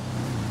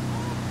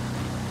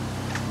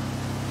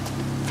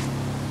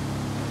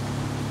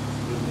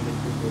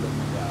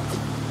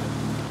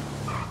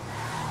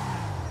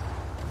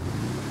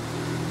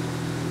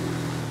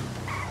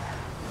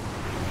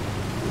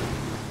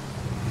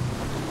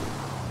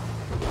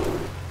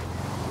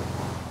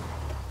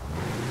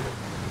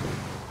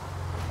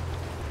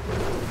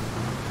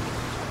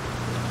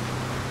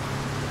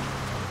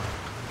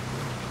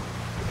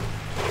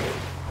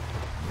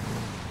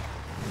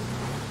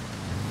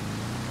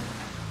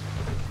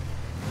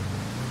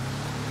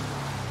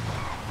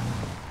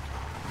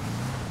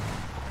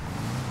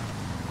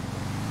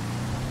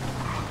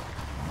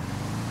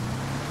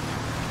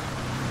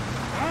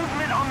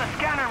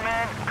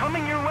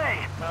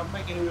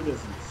 Megint üldözés.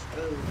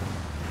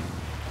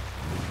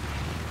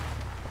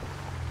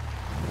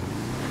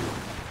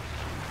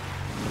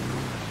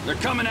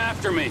 They're coming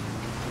after me.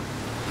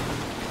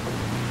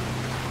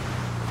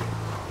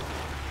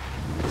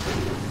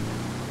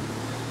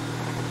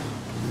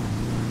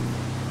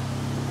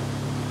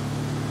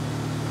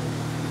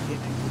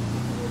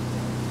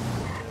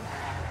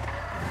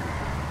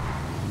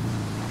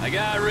 I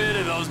got rid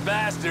of those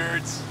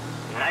bastards.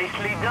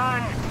 Nicely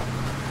done.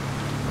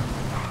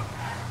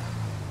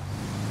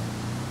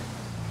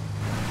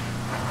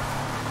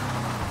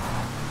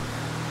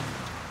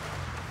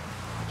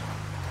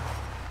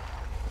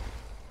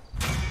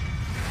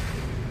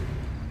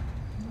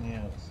 Mi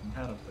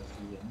 3 perc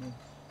figyelni.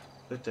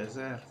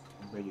 5000,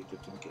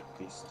 begyűjtöttünk egy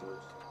pisztolyt.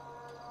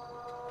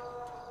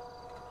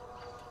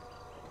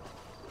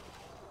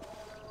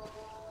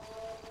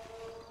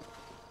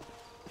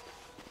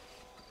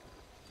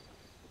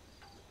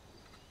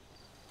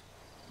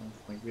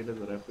 Most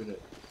megvéded a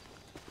repülőt.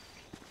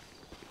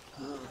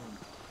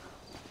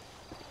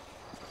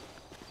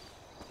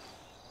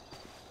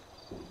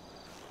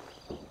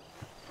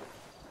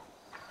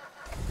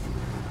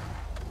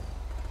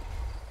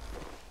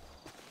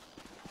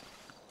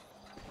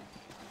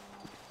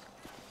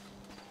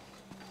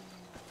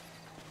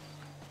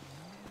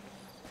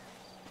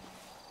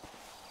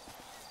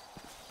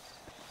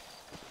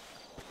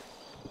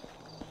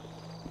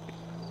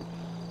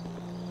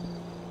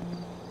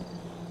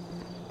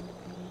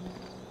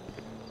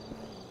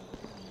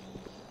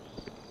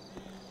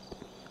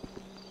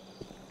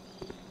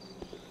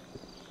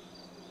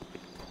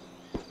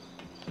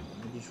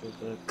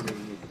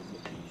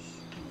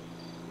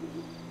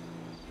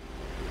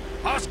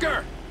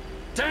 Oscar!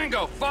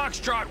 Tango,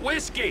 Foxtrot,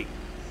 Whiskey!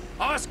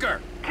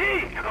 Oscar! T!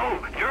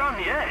 Oh, you're on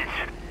the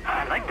edge.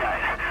 I like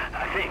that,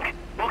 I think.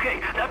 Okay,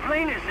 that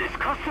plane is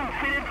custom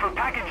fitted for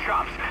package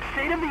drops.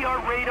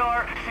 State-of-the-art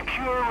radar,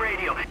 secure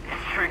radio.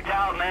 It's tricked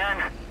out,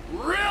 man.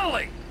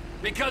 Really?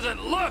 Because it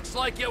looks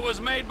like it was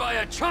made by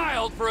a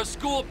child for a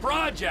school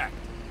project.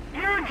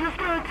 You're just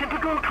a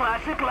typical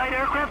classic light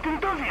aircraft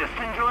enthusiast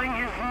enjoying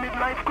his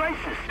midlife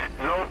crisis.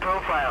 Low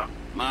profile.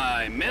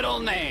 My middle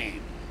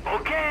name.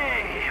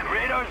 Okay,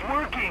 radar's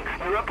working.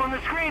 You're up on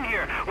the screen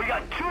here. We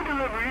got 2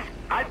 deliveries.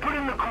 I put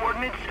in the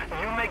coordinates.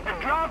 You make the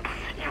drops.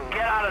 You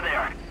get out of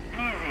there.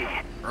 Easy.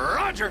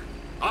 Roger.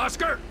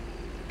 Oscar.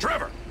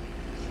 Trevor.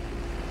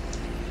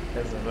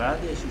 Ez a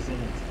rád és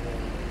üzenet.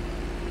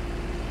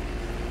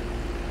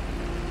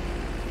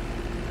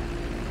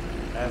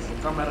 Ez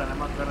a kamera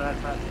nem akar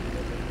átlátni.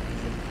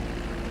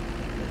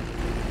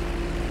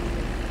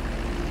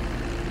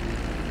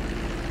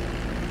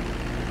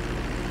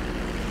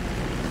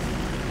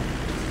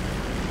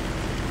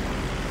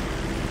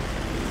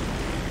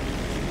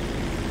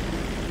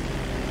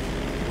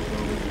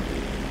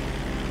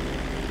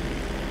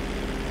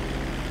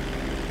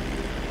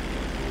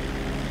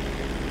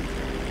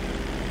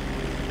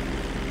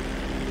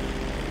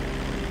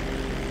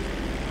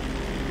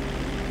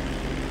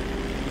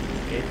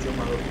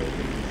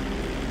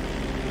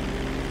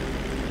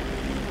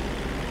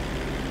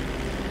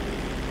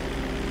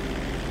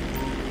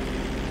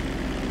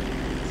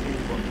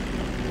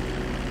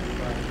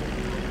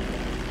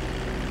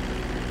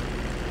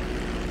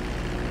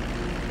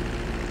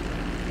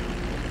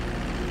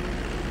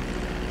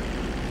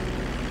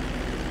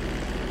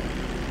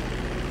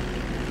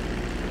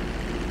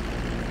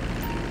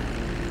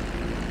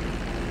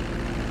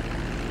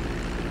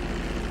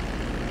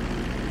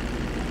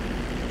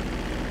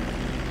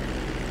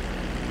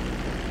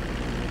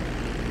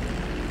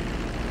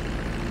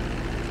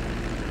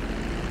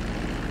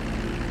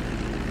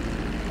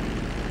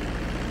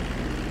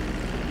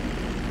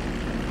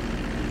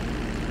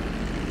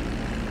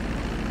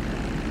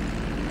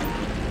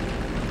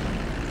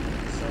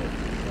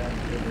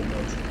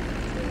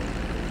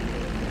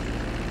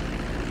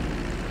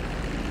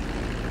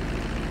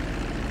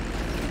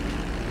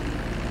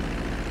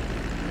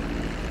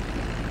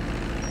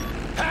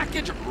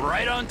 Package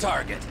right on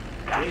target.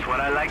 That's what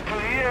I like to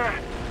hear.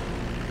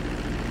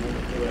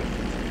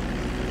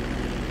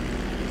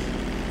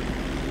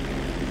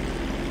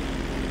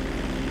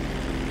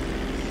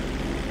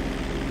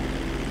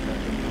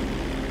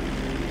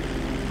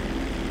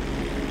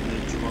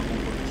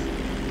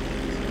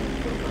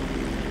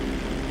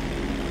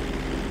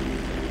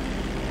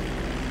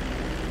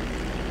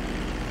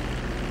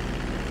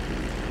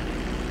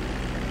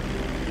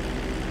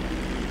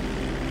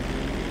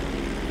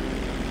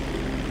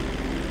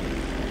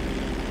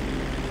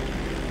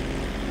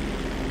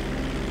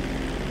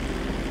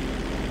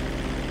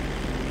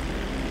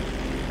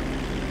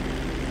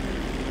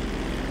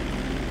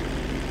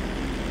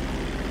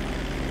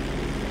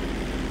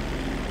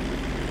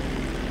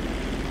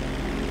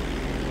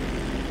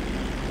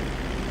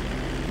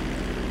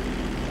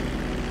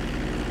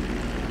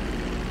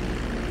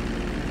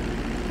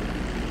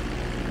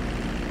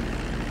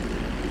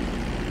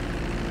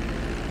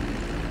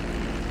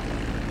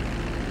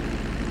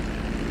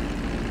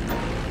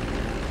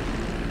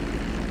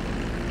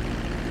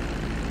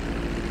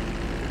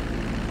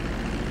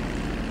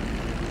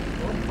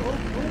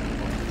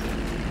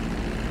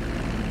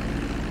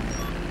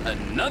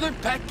 Another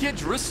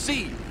package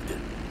received.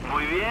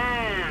 Muy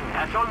bien.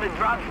 That's all the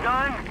drops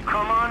done.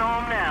 Come on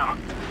home now.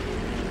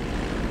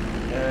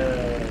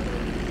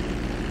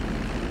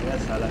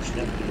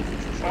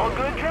 All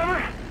good,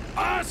 Trevor?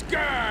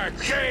 Oscar!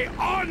 Que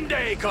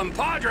onde,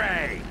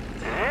 compadre?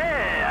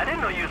 Hey, I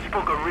didn't know you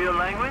spoke a real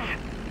language.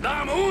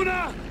 Dam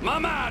una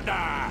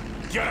mamada.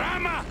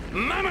 Llama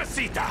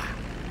mamacita.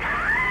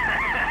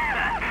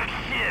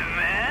 Shit,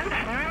 man.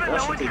 You even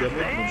know what you're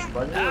saying?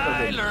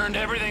 I learned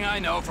everything I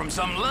know from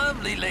some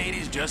lovely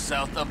ladies just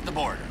south of the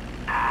border.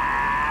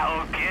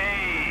 Ah,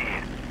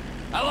 okay.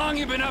 How long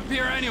you been up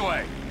here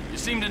anyway? You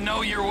seem to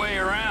know your way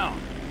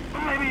around.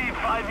 Maybe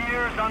 5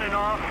 years on and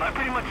off. I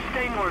pretty much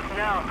stay north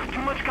now.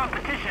 Too much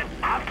competition.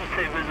 Have to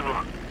stay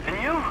visible.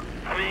 And you?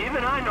 I mean,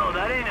 even I know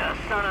that ain't a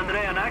San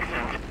Andrean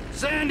accent.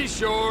 Sandy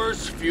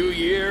shores, few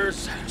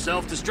years,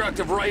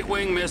 self-destructive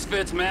right-wing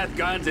misfits, meth,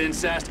 guns,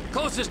 incest.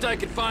 Closest I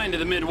could find to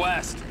the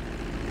Midwest.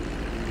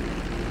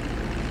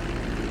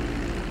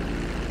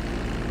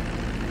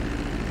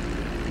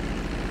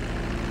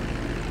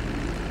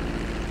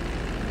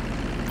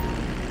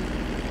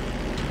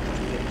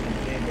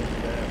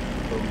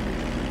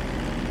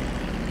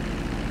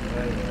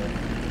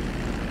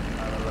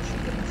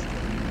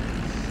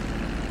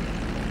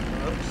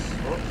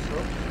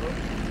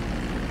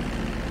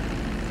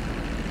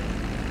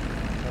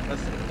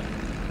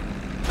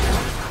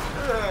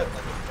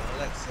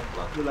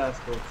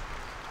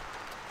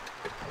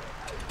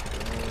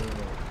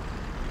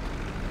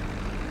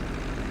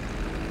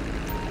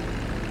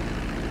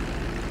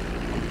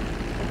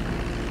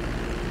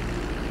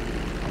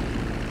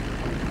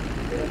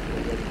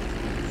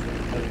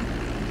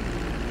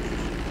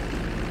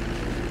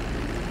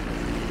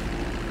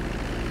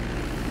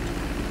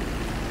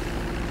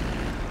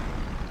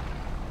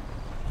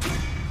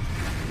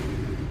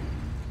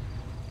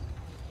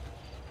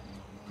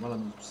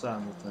 Valami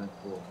számítani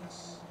fog lesz.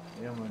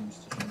 Ilyen majd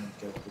biztosan nem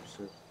kell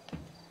többször.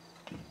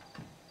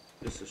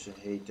 Összesen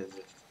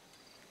 7000.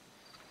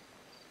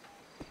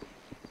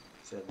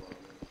 Szedd valami.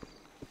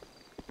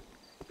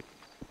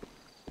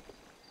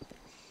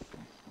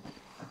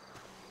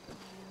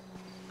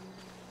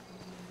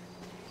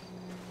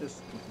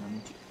 Ezt már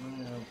nincs itt.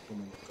 Nagyon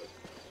komolyakat.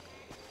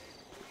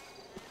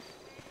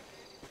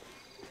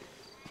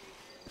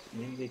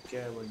 Mindig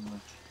kell, vagy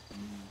majd?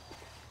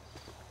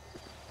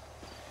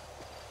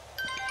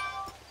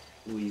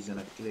 Új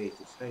üzenet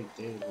Kratos. Hey,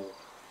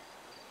 table.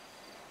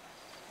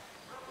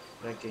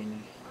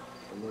 Rekényi,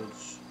 a locs,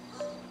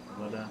 a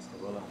vadászt,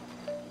 a vala.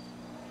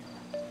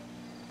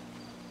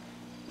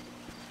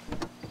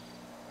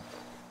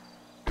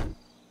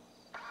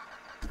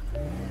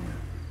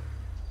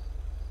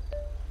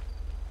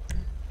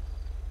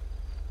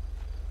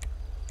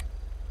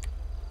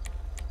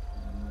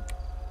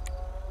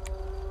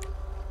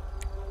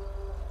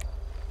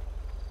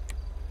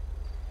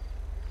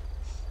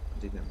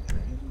 Addig nem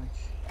jelenjön meg.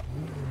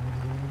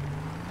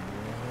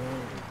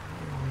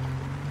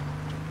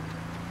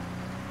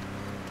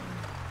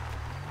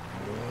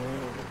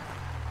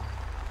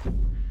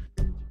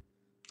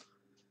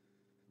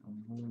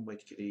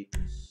 Vagy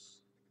Kratos.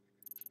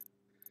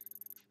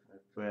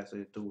 Persze,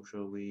 hogy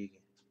túlsó vége.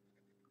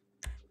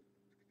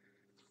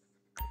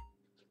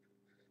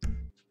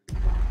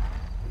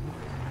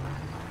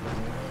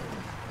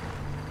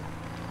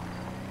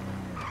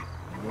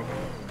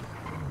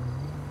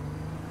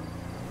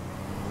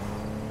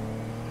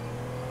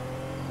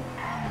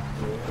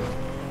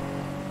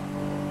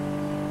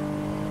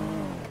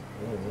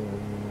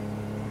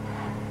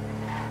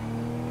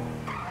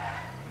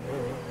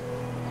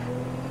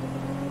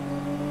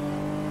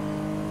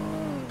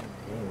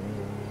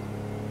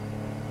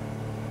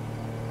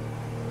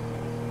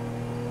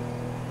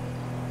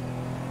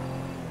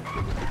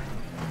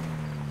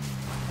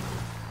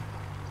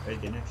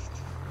 Egyenest.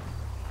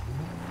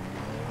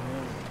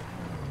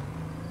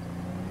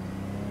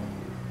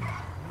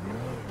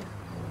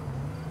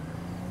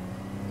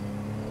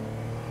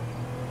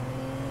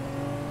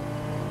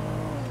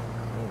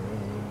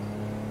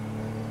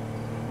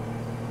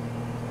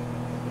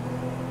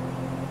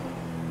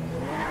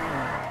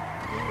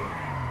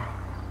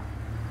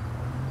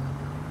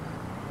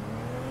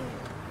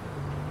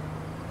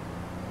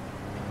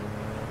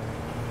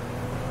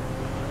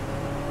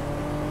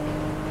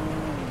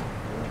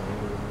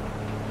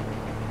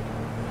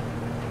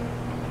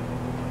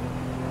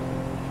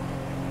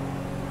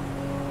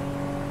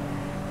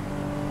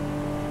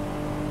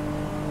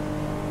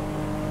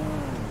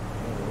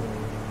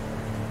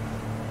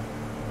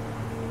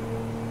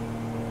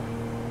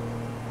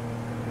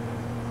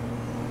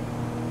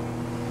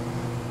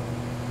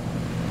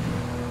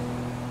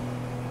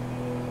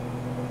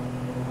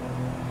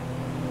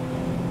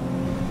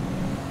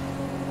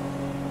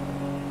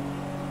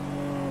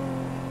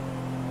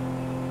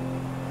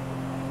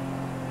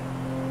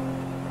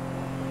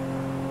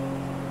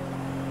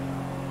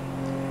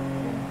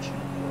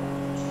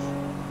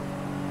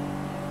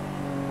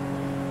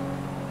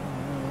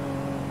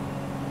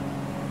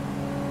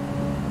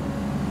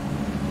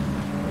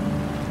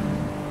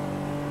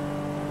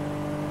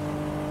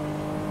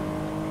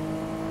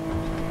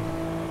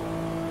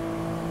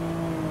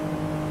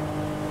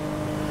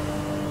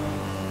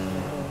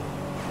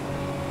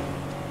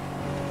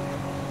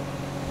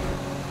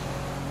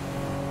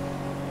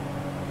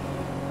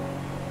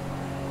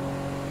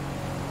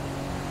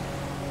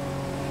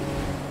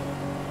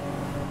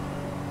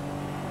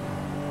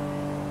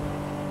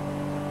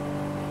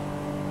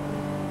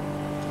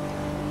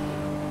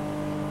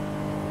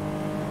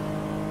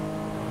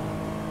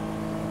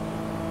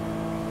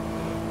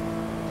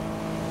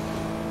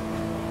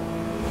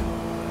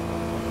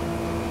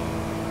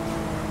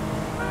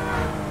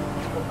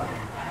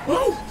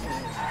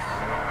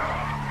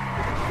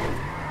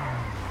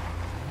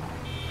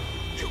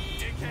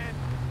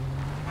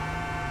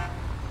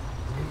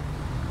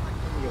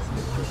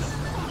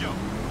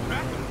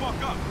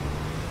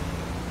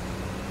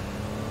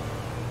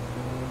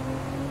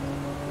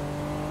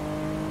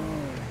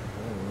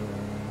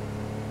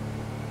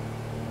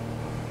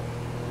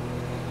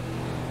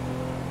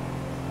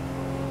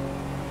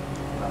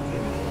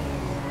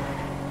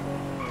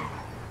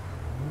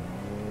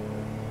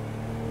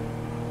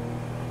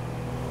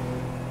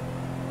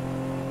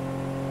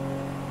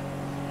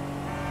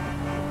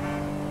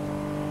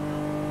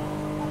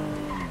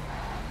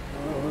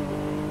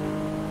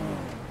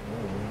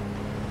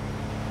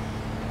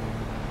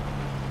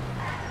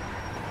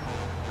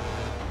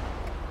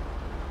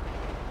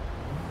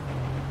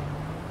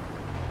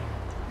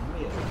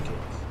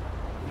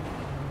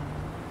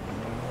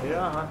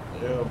 Jaha,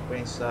 jó,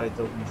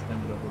 pénzszállítók most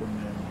nem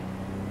rakodom el.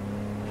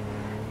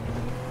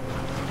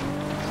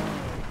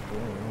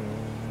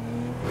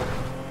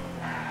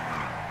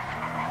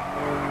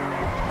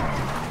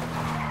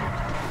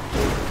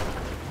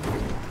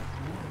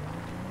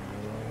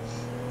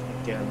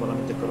 Kell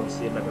valamit a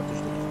karosszérbeket is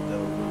tudjuk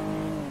beolvani.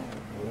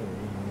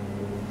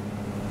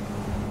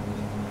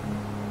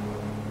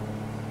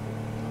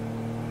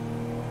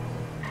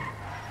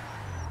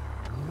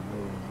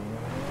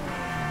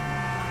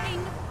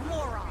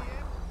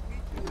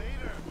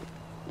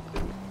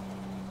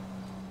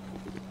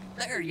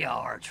 There you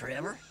are,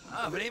 Trevor.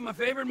 Ah, but ain't my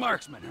favorite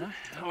marksman, huh?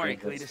 How are you,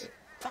 Cletus?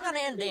 Fine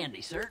and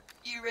dandy, sir.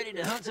 You ready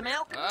to hunt some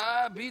elk?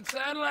 Beat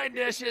satellite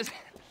dishes.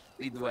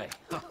 Lead the way.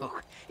 Oh,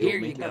 here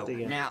you go.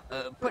 Now,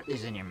 put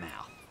this in your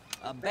mouth.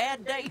 A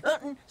bad day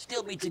hunting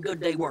still beats a good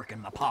day working,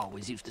 my pa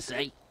always used to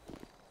say.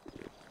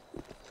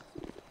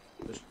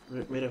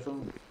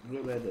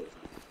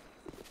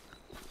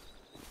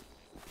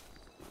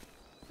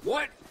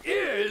 What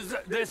is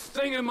this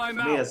thing in my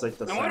mouth?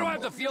 And why do I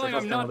have the feeling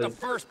I'm not the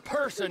first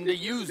person to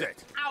use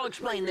it? I'll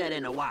explain that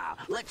in a while.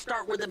 Let's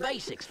start with the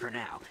basics for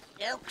now.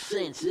 Elk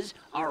senses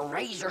are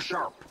razor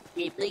sharp.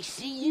 If they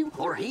see you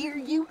or hear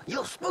you,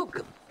 you'll spook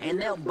them, and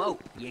they'll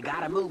bolt. You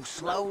gotta move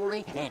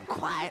slowly and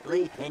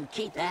quietly and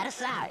keep that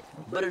aside.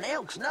 But an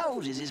elk's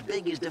nose is as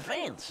big as the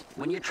fence.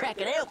 When you're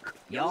tracking elk,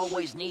 you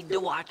always need to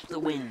watch the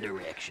wind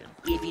direction.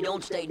 If you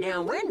don't stay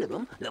downwind of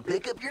them, they'll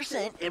pick up your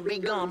scent and be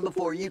gone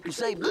before you can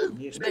say boo,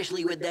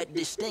 especially with that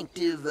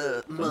distinctive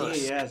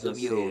musk of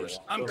yours.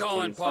 I'm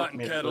calling pot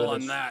and kettle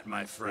on that,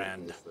 my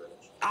friend.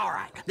 All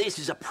right, this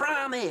is a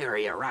prime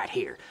area right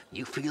here.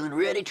 You feeling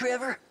ready,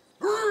 Trevor?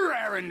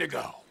 Raring to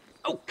go.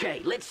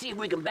 Okay, let's see if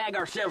we can bag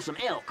ourselves some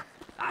elk.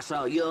 I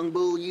saw a young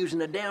bull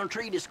using a down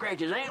tree to scratch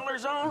his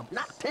antlers on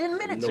not 10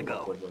 minutes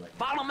ago.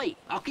 Follow me.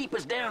 I'll keep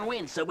us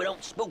downwind so we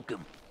don't spook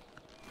him.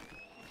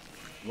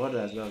 What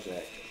does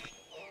that?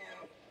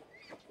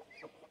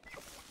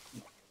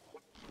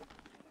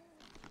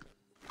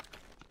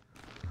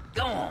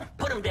 Go on,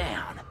 put him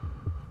down.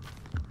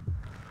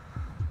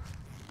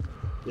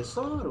 Je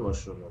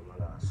szarvasról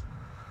valász.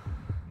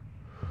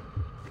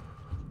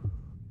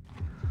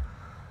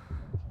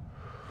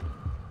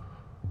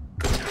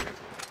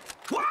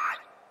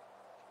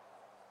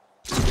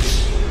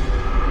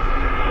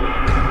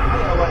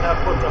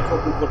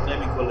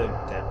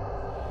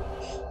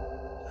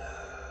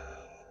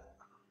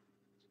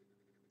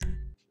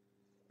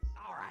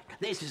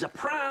 This is a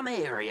prime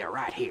area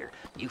right here.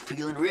 You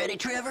feeling ready,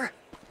 Trevor?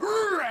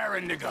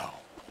 Raring to go.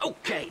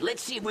 Okay,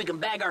 let's see if we can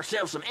bag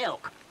ourselves some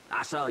elk.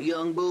 I saw a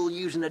young bull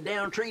using a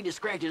down tree to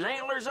scratch his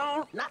antlers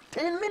on not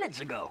 10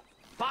 minutes ago.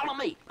 Follow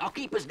me. I'll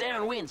keep us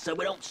downwind so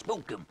we don't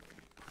spook him.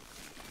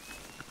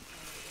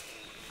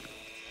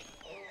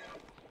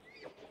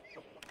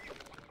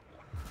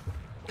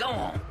 Go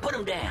on, put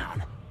him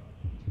down.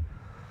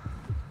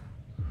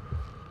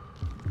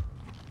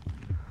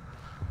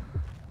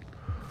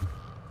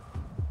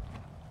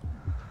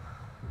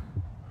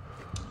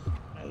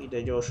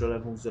 Ide gyorsan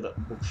lehúzod a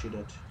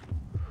buksidat.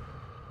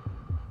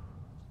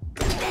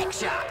 Neck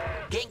shot.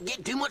 Can't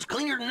get too much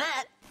cleaner than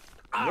that.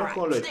 All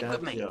right, stick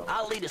with me.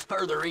 I'll lead us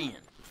further in.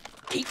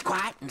 Keep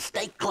quiet and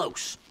stay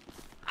close.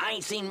 I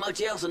ain't seen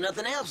much else and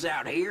nothing else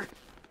out here.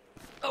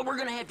 Oh, we're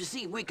gonna have to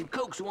see if we can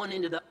coax one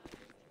into the...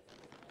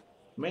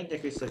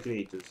 Menjek vissza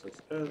Kratushoz.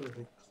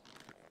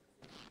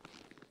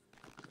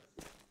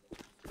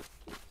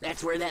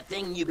 That's where that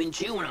thing you've been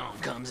chewing on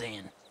comes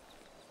in.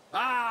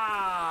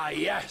 Ah,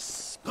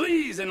 yes.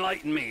 Please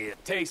enlighten me.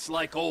 It tastes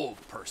like old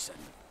person.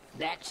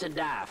 That's a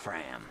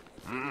diaphragm.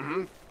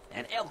 Mm-hmm.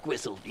 An elk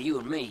whistle to you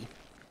and me.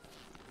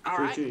 All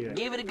right,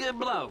 give it a good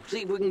blow.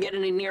 See if we can get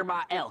any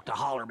nearby elk to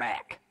holler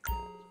back.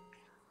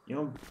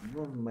 Nyom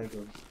meg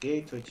a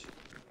gét, hogy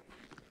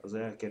az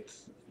elket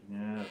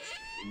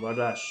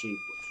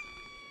vadássípos.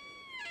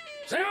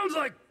 Sounds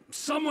like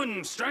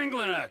someone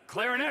strangling a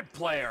clarinet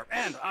player,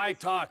 and I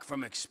talk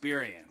from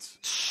experience.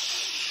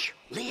 Shh!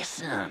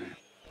 Listen.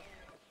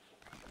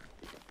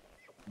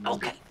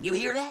 Okay, you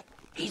hear that?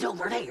 He's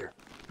over there.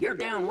 You're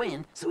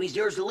downwind, so he's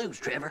yours to lose,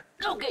 Trevor.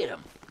 Go get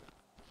him.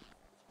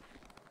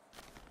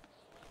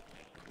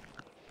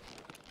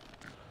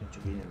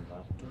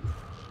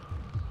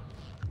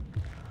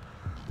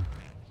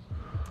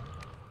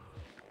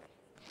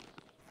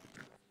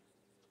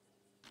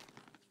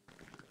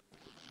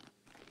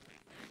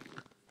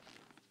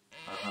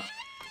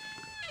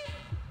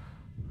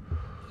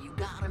 You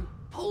got him.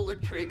 Pull the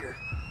trigger.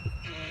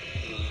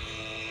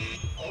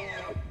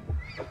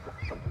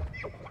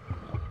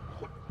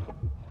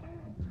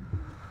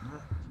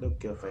 Look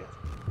ki a fejed.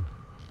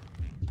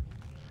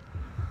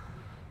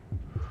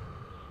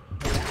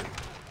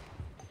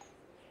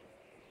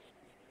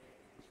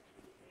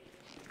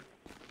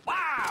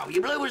 Wow,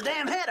 you blew his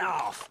damn head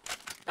off.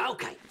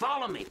 Okay,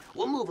 follow me.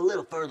 We'll move a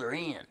little further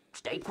in.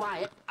 Stay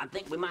quiet. I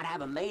think we might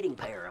have a mating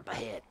pair up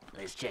ahead.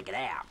 Let's check it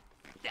out.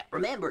 Now,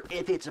 remember,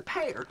 if it's a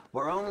pair,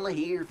 we're only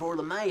here for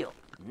the male.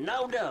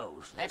 No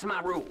does. That's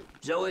my rule.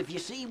 So if you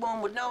see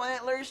one with no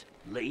antlers,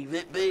 leave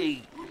it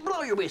be.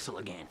 Blow your whistle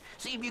again.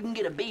 See if you can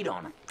get a beat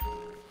on him.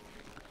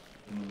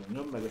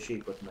 Nyomd meg a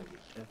sípot megint.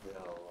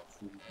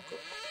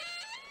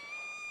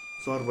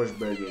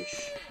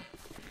 Szarvasbelgés.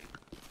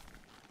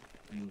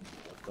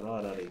 Akkor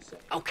arra része.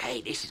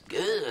 Okay, this is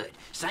good.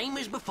 Same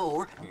as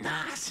before.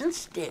 Nice and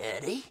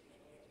steady.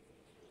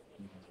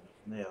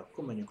 Ne,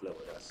 akkor menjünk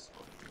levadász.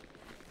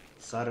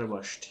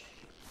 Szarvast.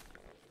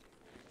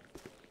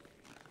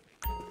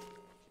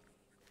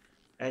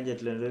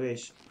 Egyetlen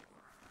lövés.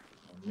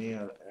 A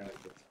mél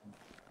elköt.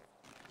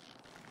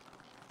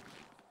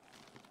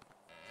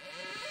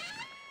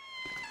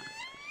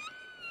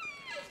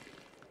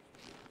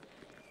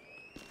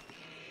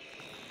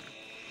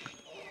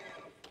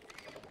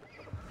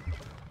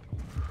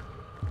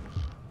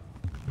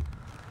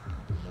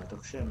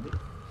 látok semmit.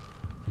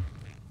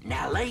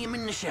 Now lay him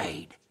in the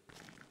shade.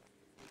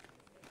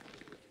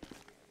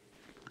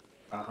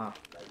 Aha.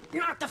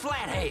 Not the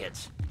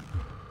flatheads.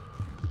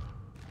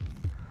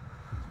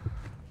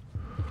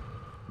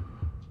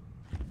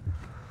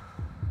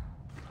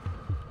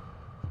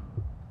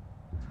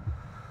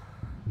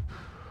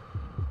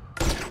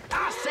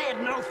 I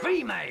said no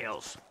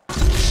females.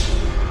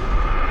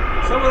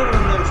 Szóval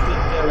nem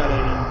kell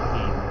elején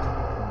én.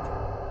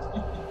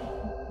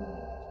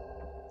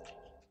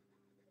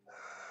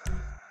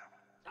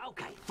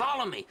 Okay,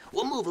 follow me.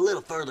 We'll move a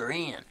little further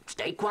in.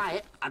 Stay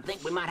quiet. I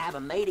think we might have a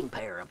mating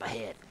pair up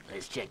ahead.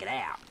 Let's check it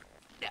out.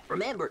 Now,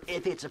 remember,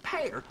 if it's a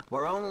pair,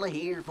 we're only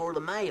here for the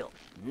male.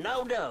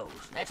 No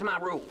does. That's my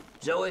rule.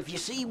 So if you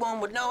see one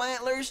with no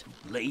antlers,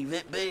 leave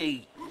it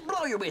be.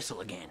 Blow your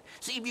whistle again.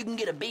 See if you can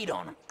get a beat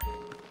on them.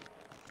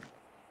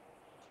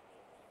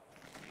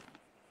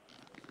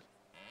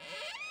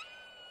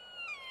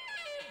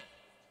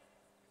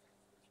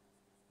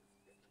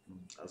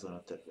 Azon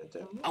a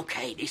területen.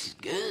 Okay, this is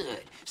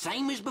good.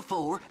 Same as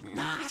before,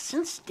 nice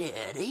and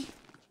steady.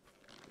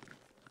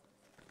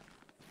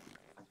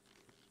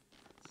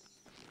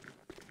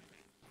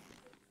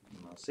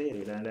 A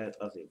széliren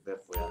lehet azért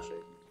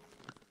befolyásolni.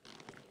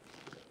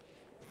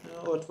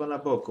 Ott van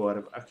a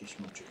bokor, a kis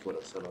mocsik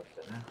oda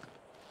szaladt, ne?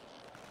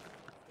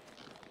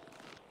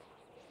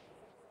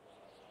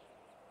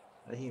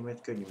 A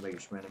hímet könnyű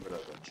megismerni,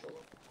 mert azon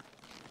csalom.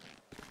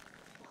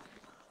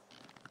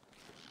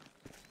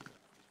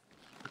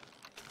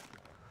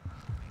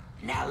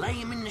 Now lay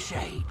him in the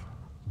shade.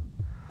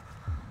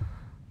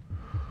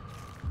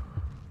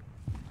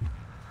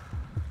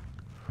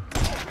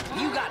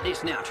 You got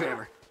this now,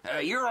 Trevor.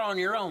 You're on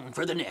your own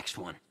for the next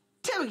one.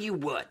 Tell you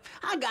what,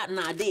 I got an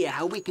idea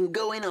how we can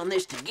go in on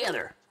this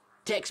together.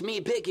 Text me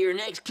a pic of your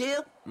next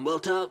kill, and we'll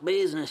talk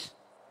business.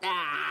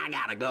 I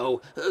gotta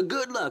go.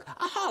 Good luck.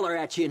 I'll holler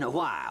at you in a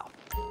while.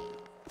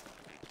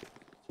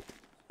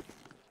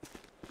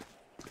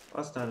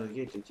 Aztán az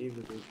GT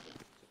hívjuk, és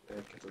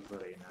elkezd az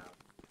arénál.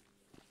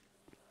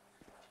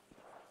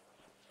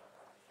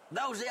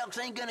 Those elks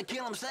ain't gonna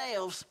kill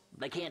themselves.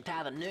 They can't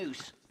tie the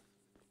noose.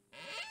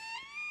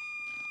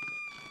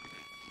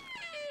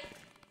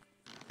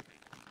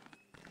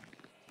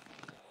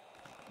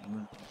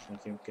 Most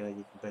nekem kell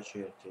egy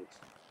becsértét,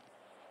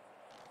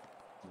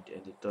 mint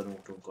eddig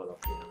tanultunk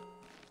alapján.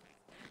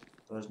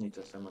 Az nyit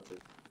a szemet,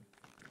 hogy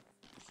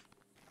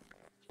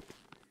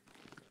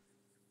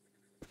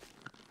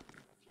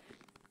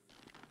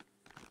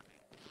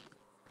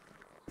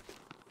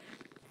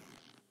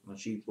na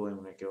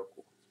csípoljunk neki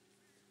akkor.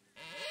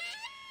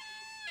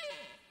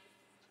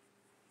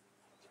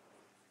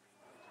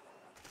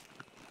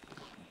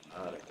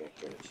 Arra kell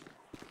keresni.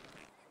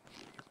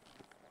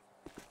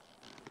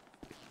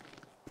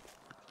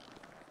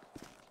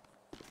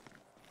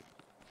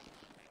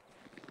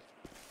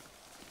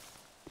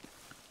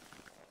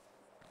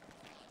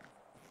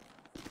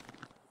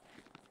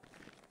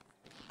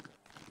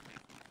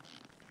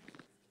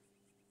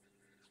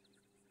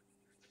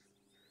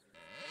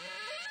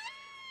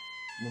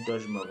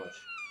 Mutasd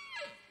magas.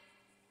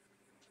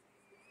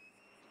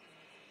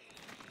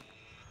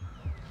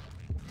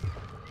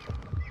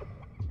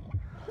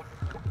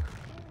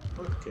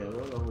 Ott kell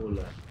valahol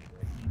lenni.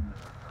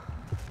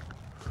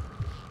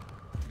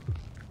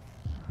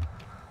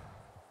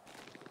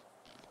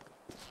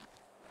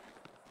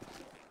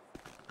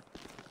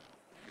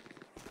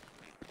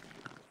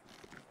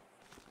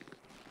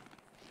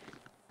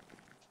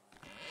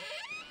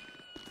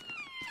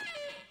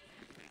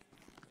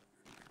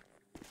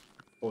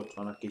 Ott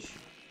van a kis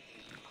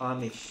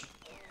hamis.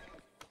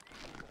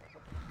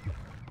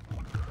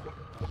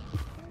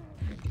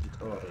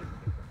 Kicsit arrébb.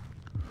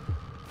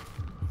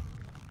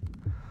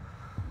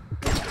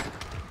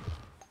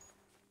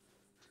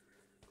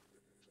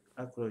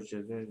 Approach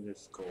the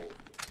scope.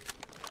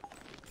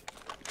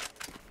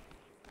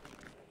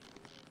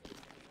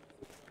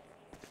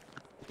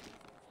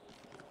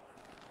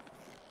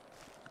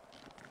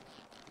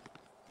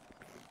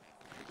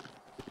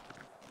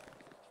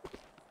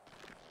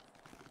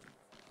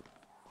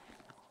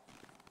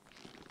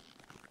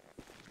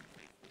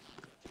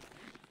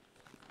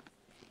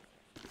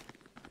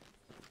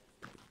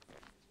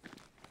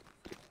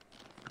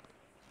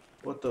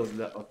 Fotózd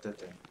le a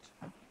tetemet.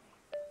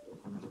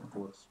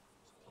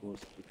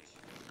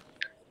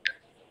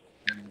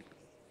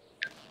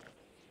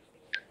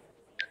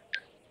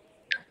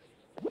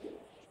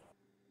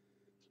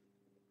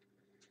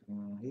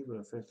 Hívül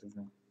a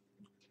feltétlenül.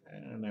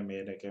 Nem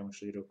érdekel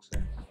most egy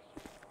Rockstar.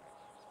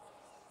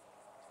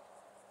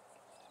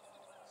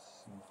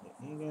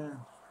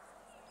 Igen.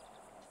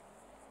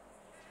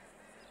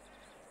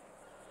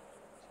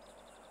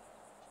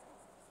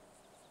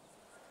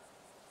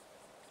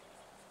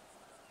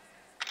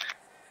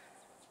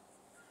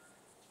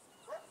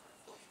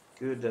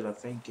 Küld el a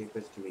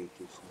fényképet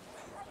Claytusnak.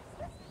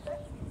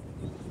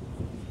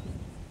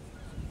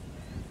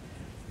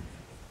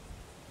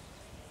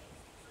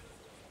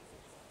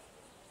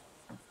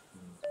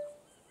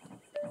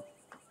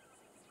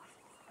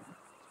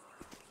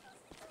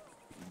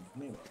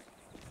 Mi van?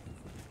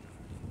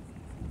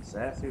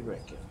 Selfie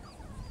breaker.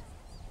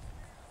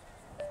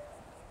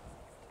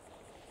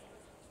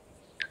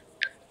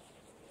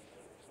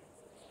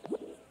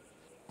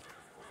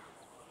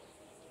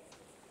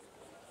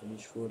 Hogy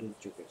is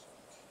fordítjuk ezt?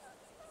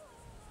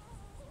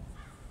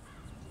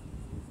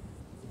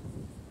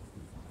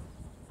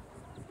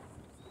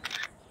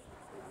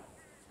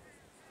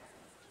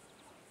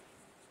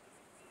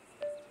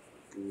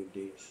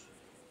 Küldés.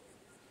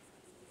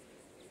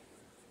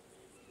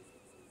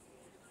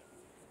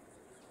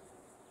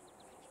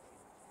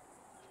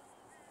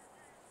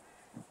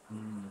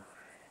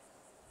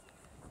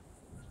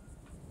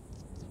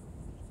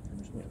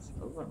 Most mi az?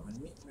 Van, vagy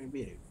mi? Mi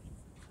bírjuk?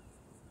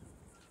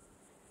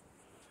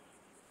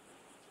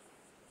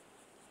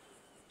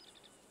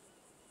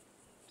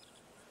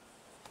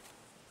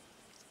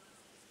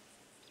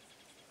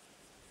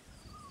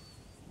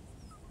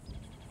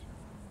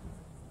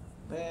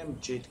 Nem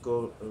cheat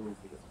code.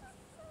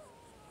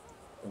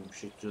 Nem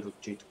tudok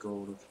cheat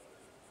code-ot.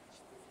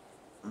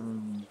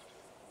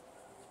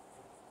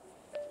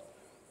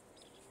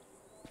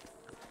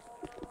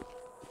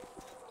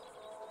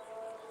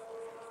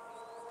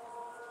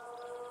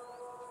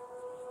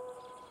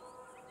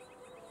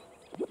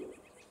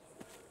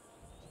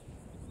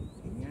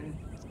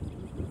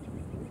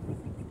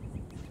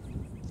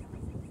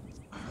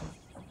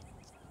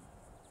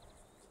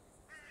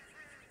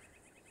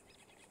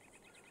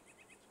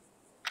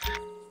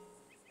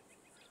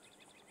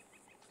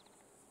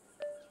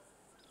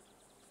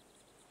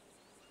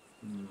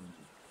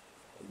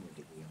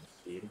 Mindig ilyen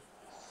szél.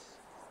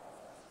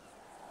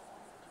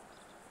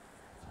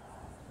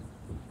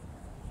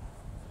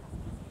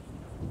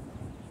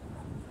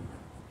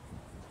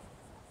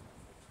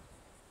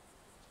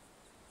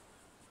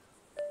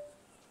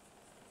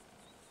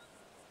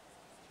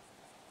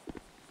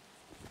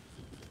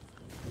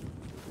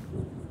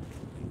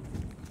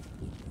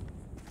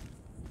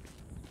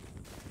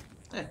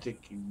 Hát csak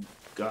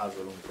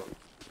gázolunk a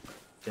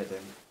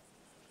teten.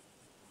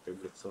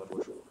 Öblött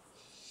szarvasról.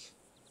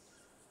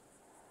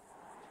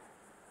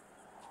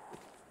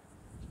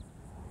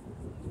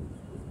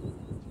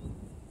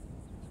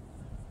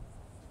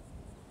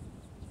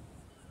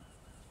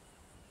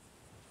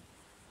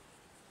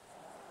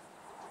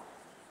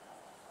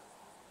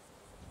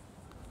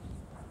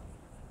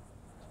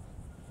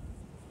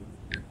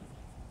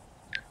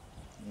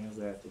 Mi az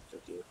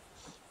eltittető?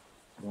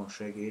 Van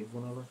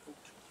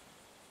segédvonalatot.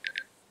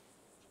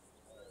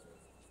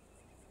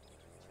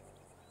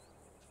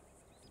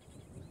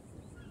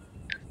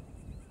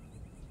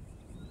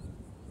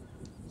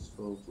 Ez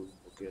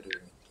fókuszba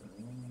kerül,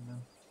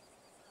 minden.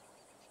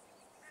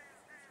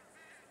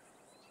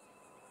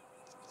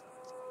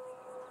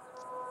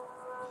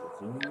 Ez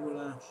az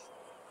indulás.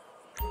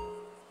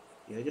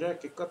 Jegyre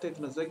kell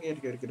kattintani az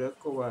egérgörgre,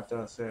 akkor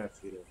váltál a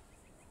selfie-re.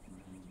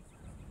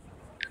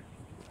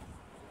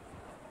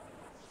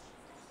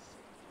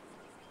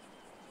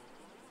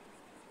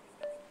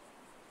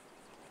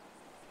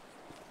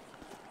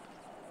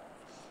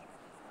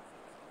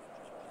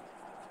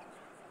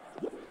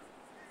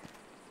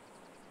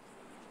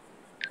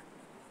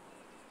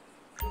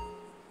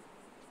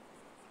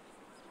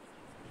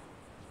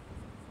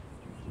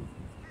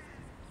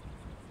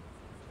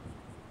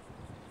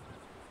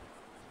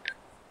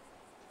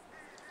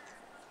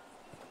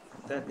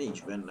 Tehát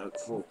nincs benne a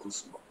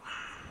fókuszban.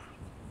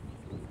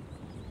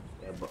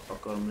 Ebben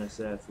akarom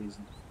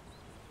leszelfizni.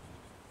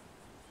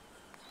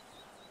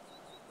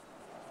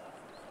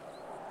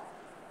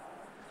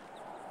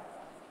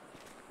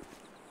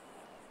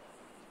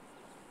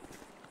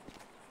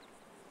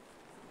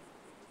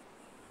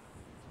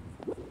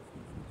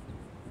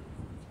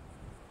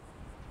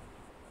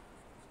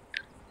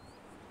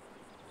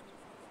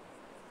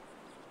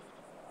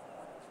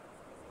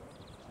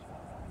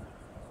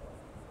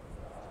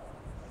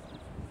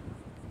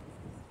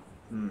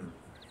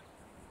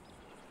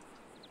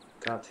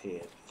 Cut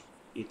here.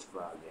 Itt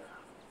vágja.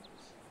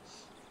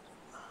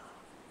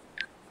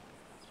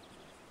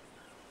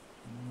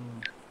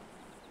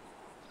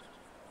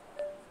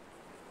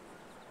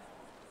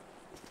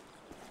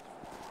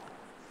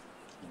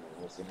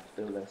 Valószínűleg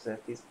tőle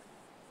selfies.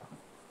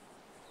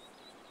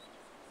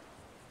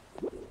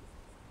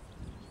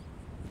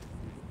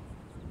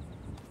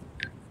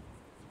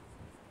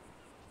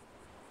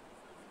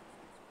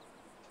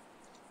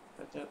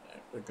 Hát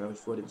meg kell, hogy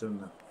fordítom,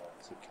 nem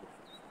látszik.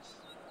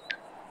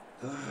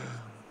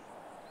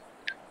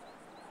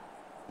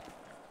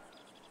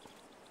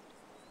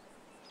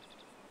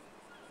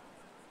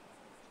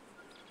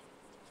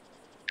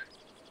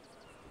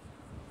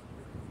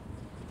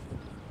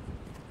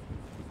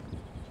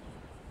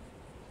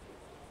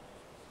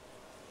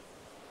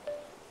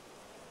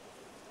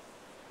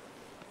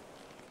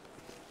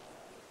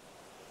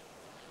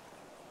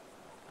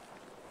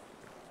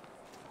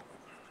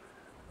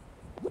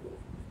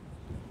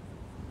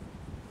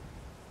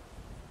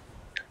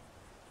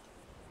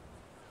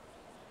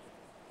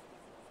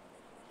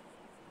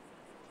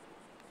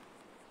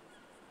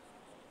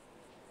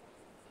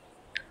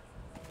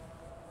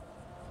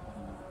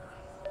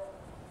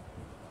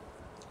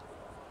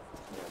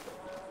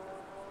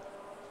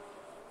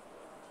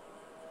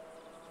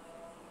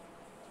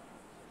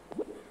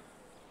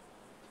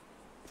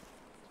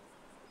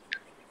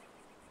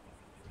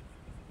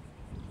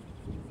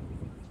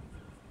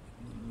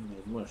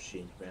 Nyomos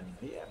sincs benne,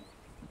 ilyen.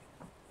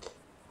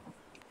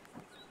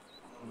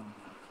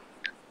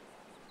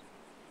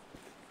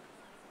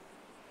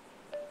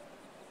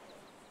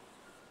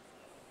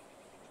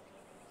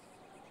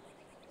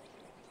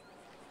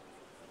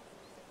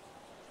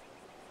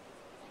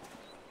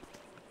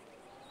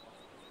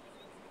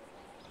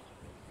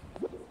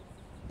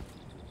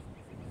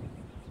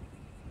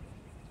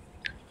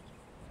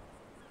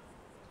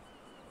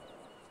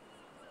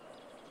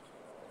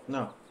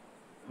 Na,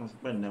 az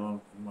benne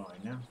van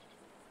majdnem.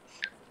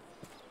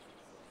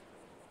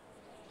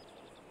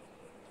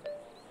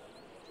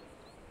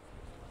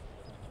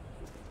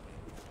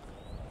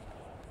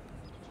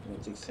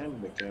 Még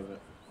szembe kell...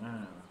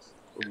 az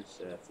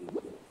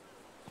újszerfűző.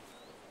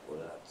 Hol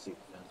látszik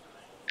benne.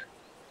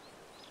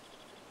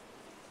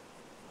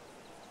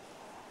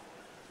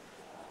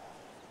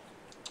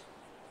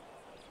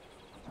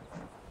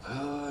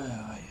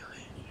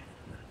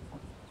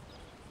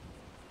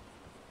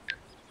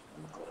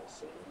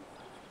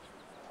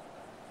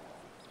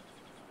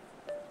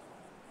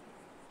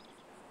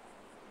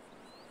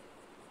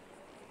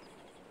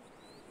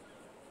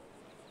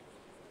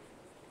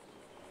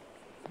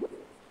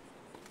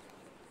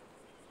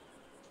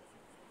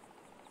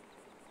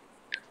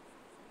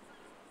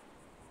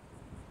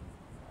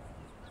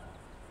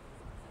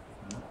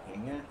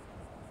 Igen.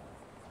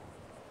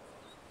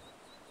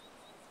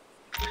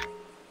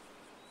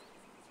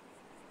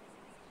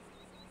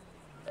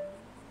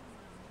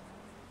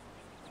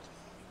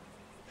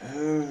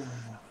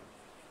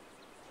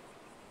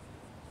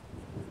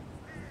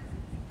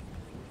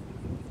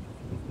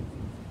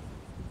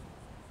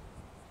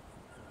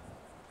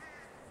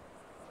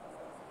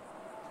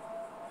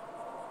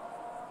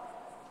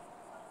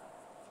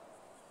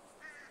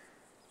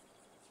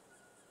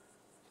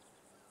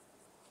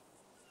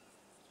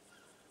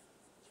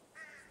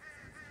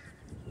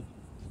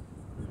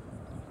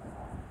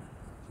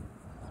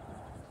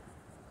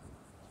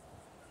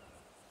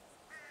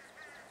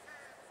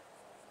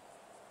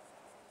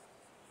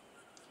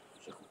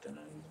 Csak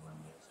utána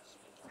van ez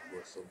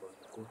abból szóban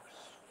akkor.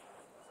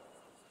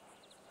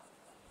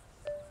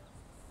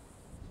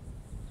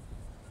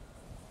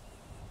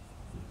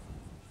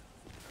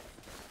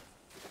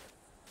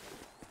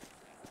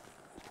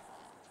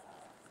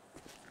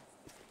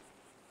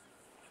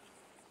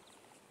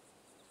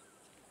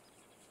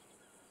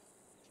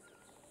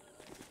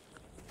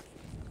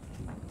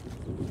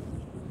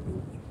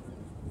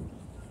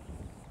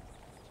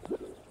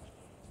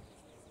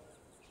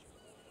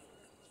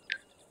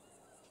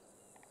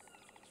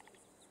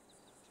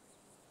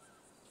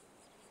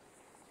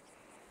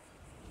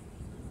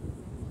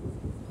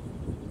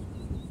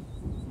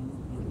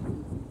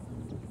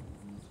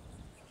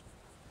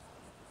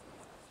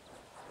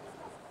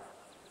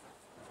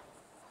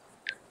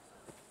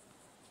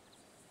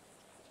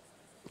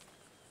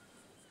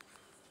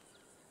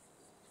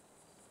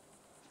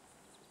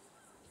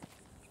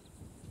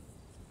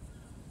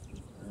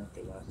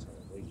 Kell látszani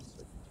a végig.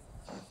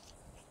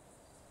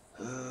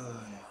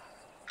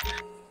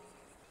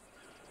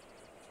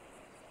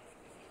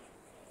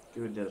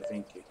 Küld el a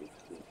fényképét.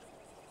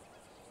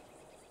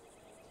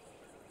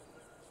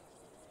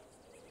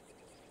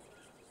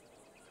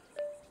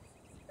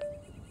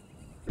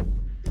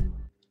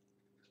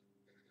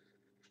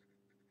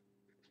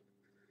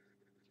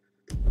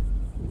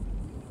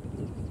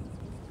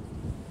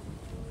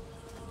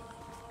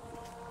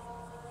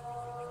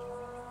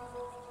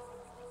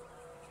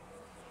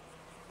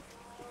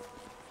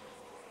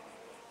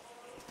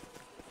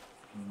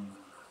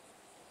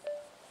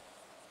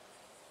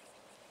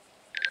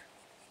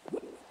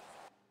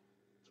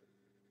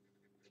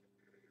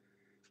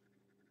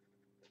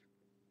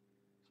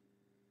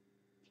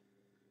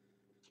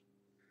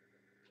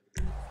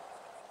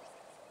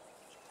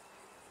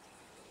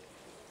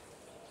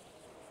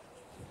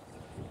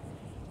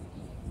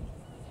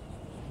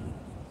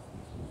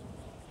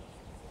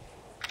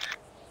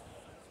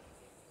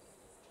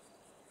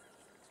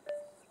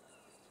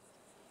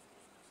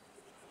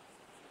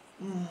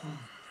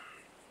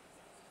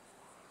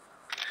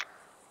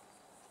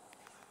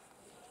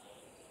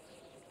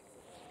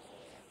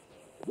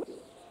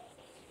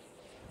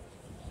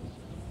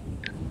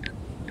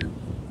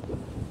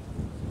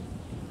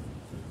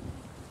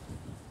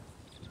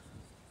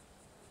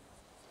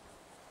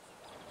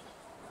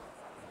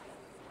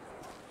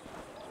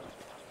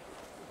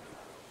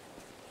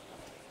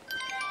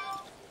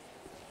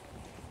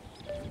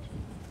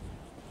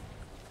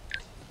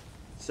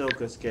 Szó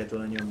közt kellett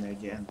volna nyomni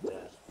egy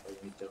enter, vagy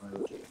mit tudom,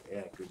 hogy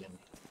elküldeni.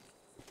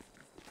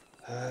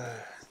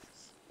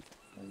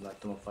 Nem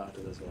láttam a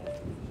fától az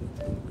el.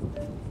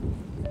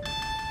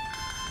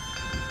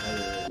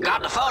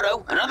 Got the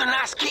photo. Another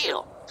nice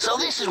kill. So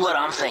this is what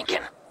I'm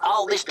thinking.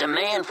 All this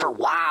demand for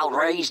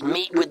wild-raised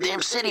meat with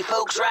them city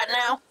folks right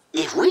now?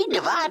 If we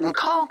divide and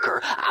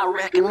conquer, I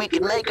reckon we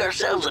could make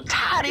ourselves a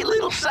tidy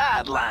little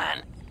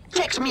sideline.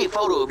 Text me a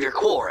photo of your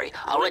quarry.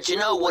 I'll let you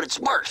know what it's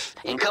worth,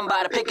 and come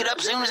by to pick it up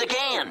as soon as I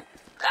can.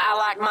 I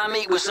like my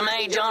meat with some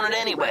age on it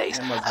anyways.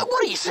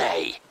 What do you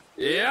say?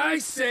 Yeah, I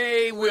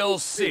say we'll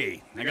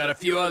see. I got a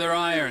few other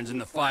irons in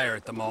the fire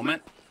at the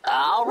moment.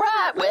 All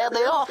right, well,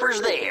 the offer's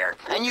there,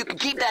 and you can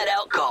keep that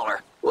out collar.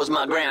 Was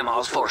my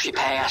grandma's before she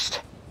passed.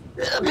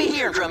 Be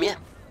hearing from you.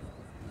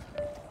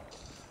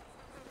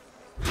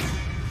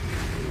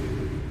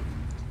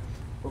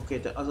 Oké,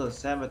 de azon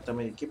szenvedtem,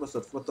 hogy egy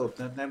kibaszott fotót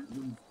nem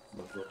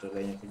az volt a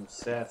lényeg, hogy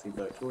most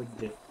selfie-be, hogy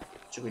de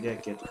csak hogy el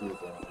kellett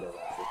küldeni, hogy le van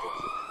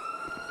fotózva.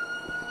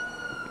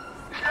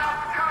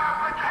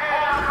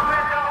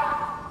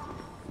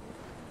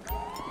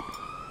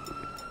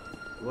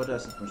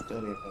 Vadászat most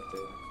elérhető.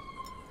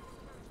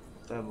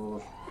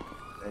 Tábor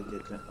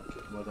egyetlen, aki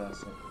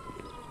vadászat,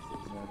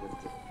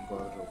 elvette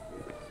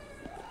barokja.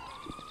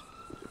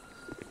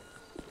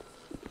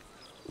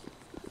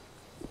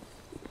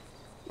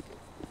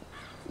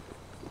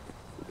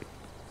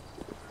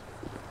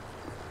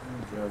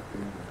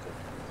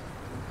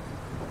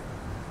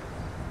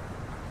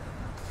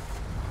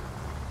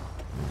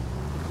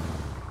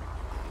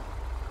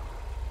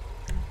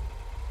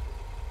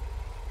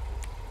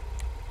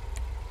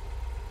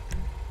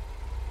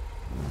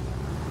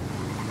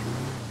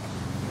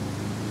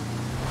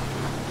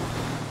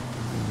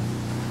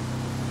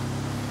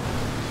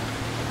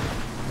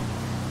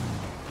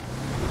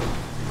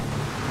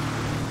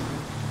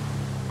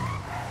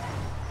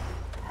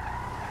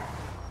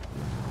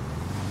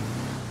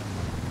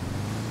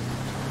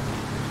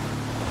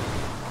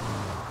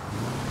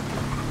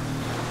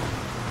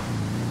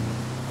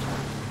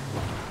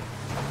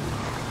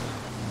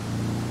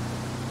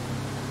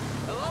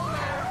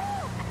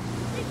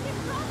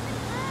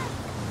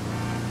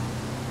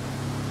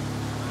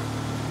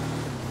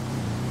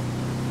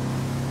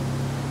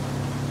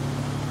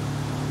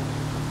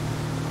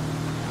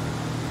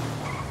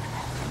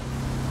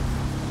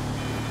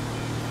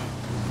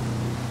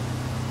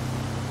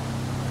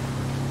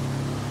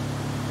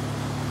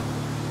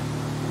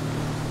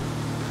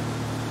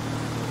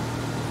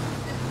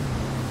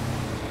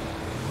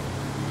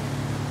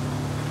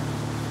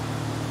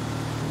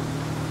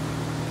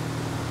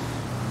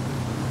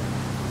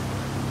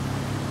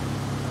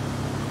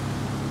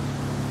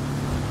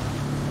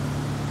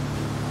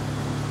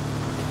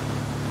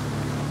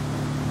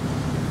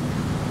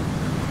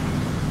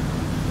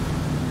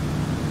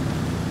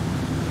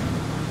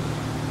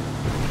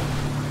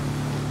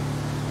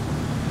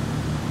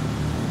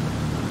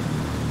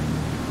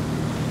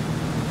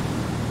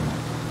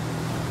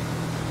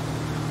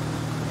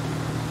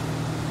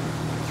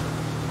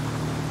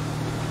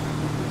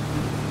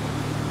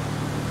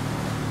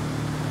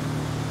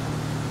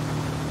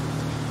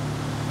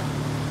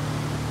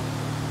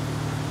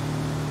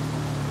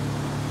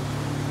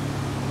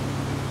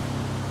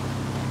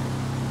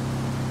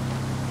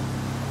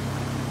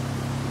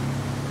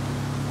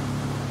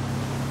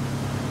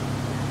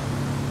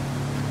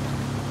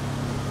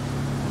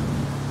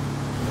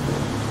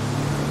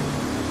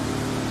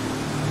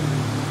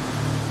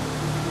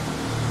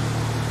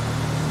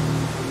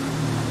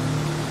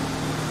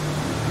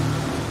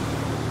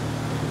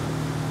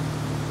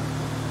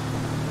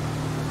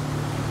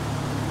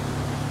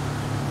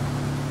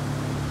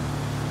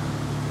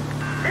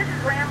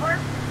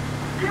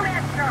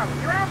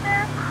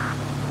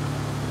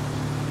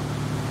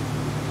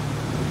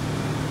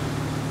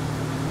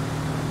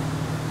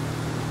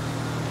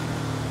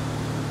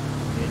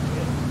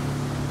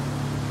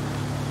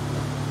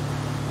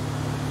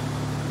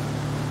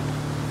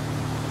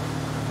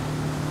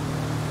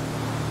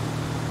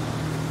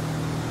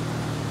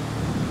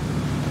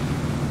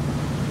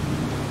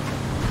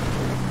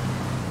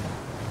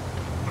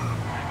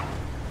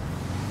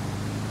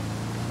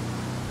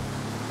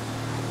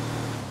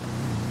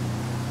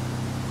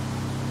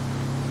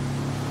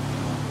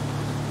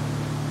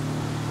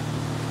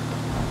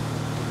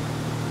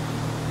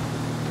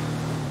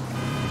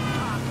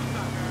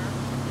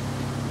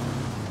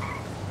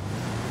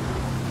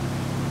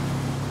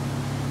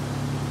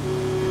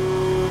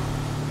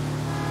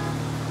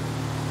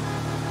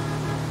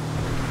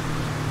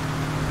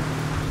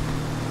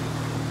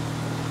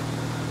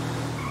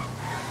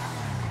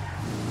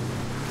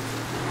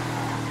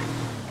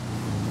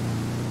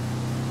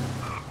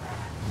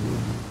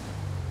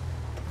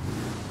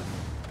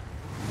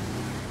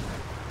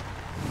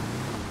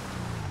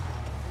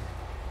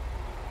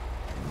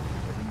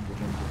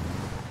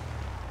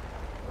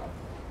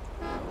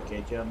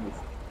 Can't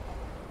move.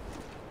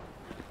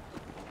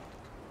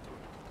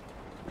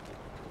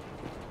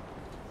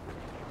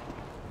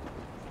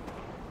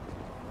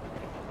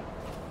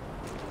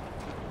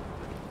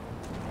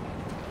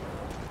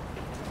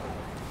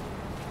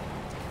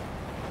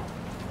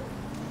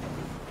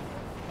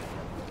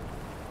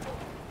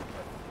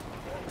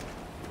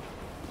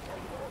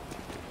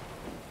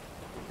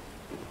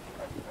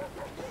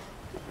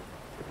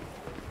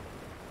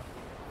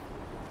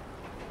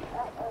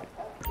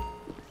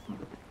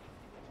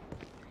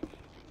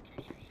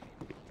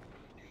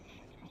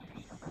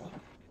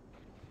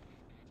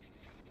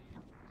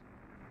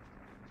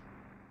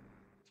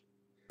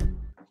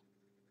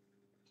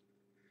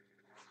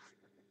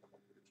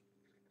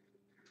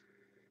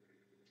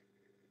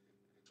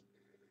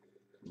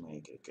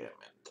 környékek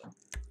elmentem.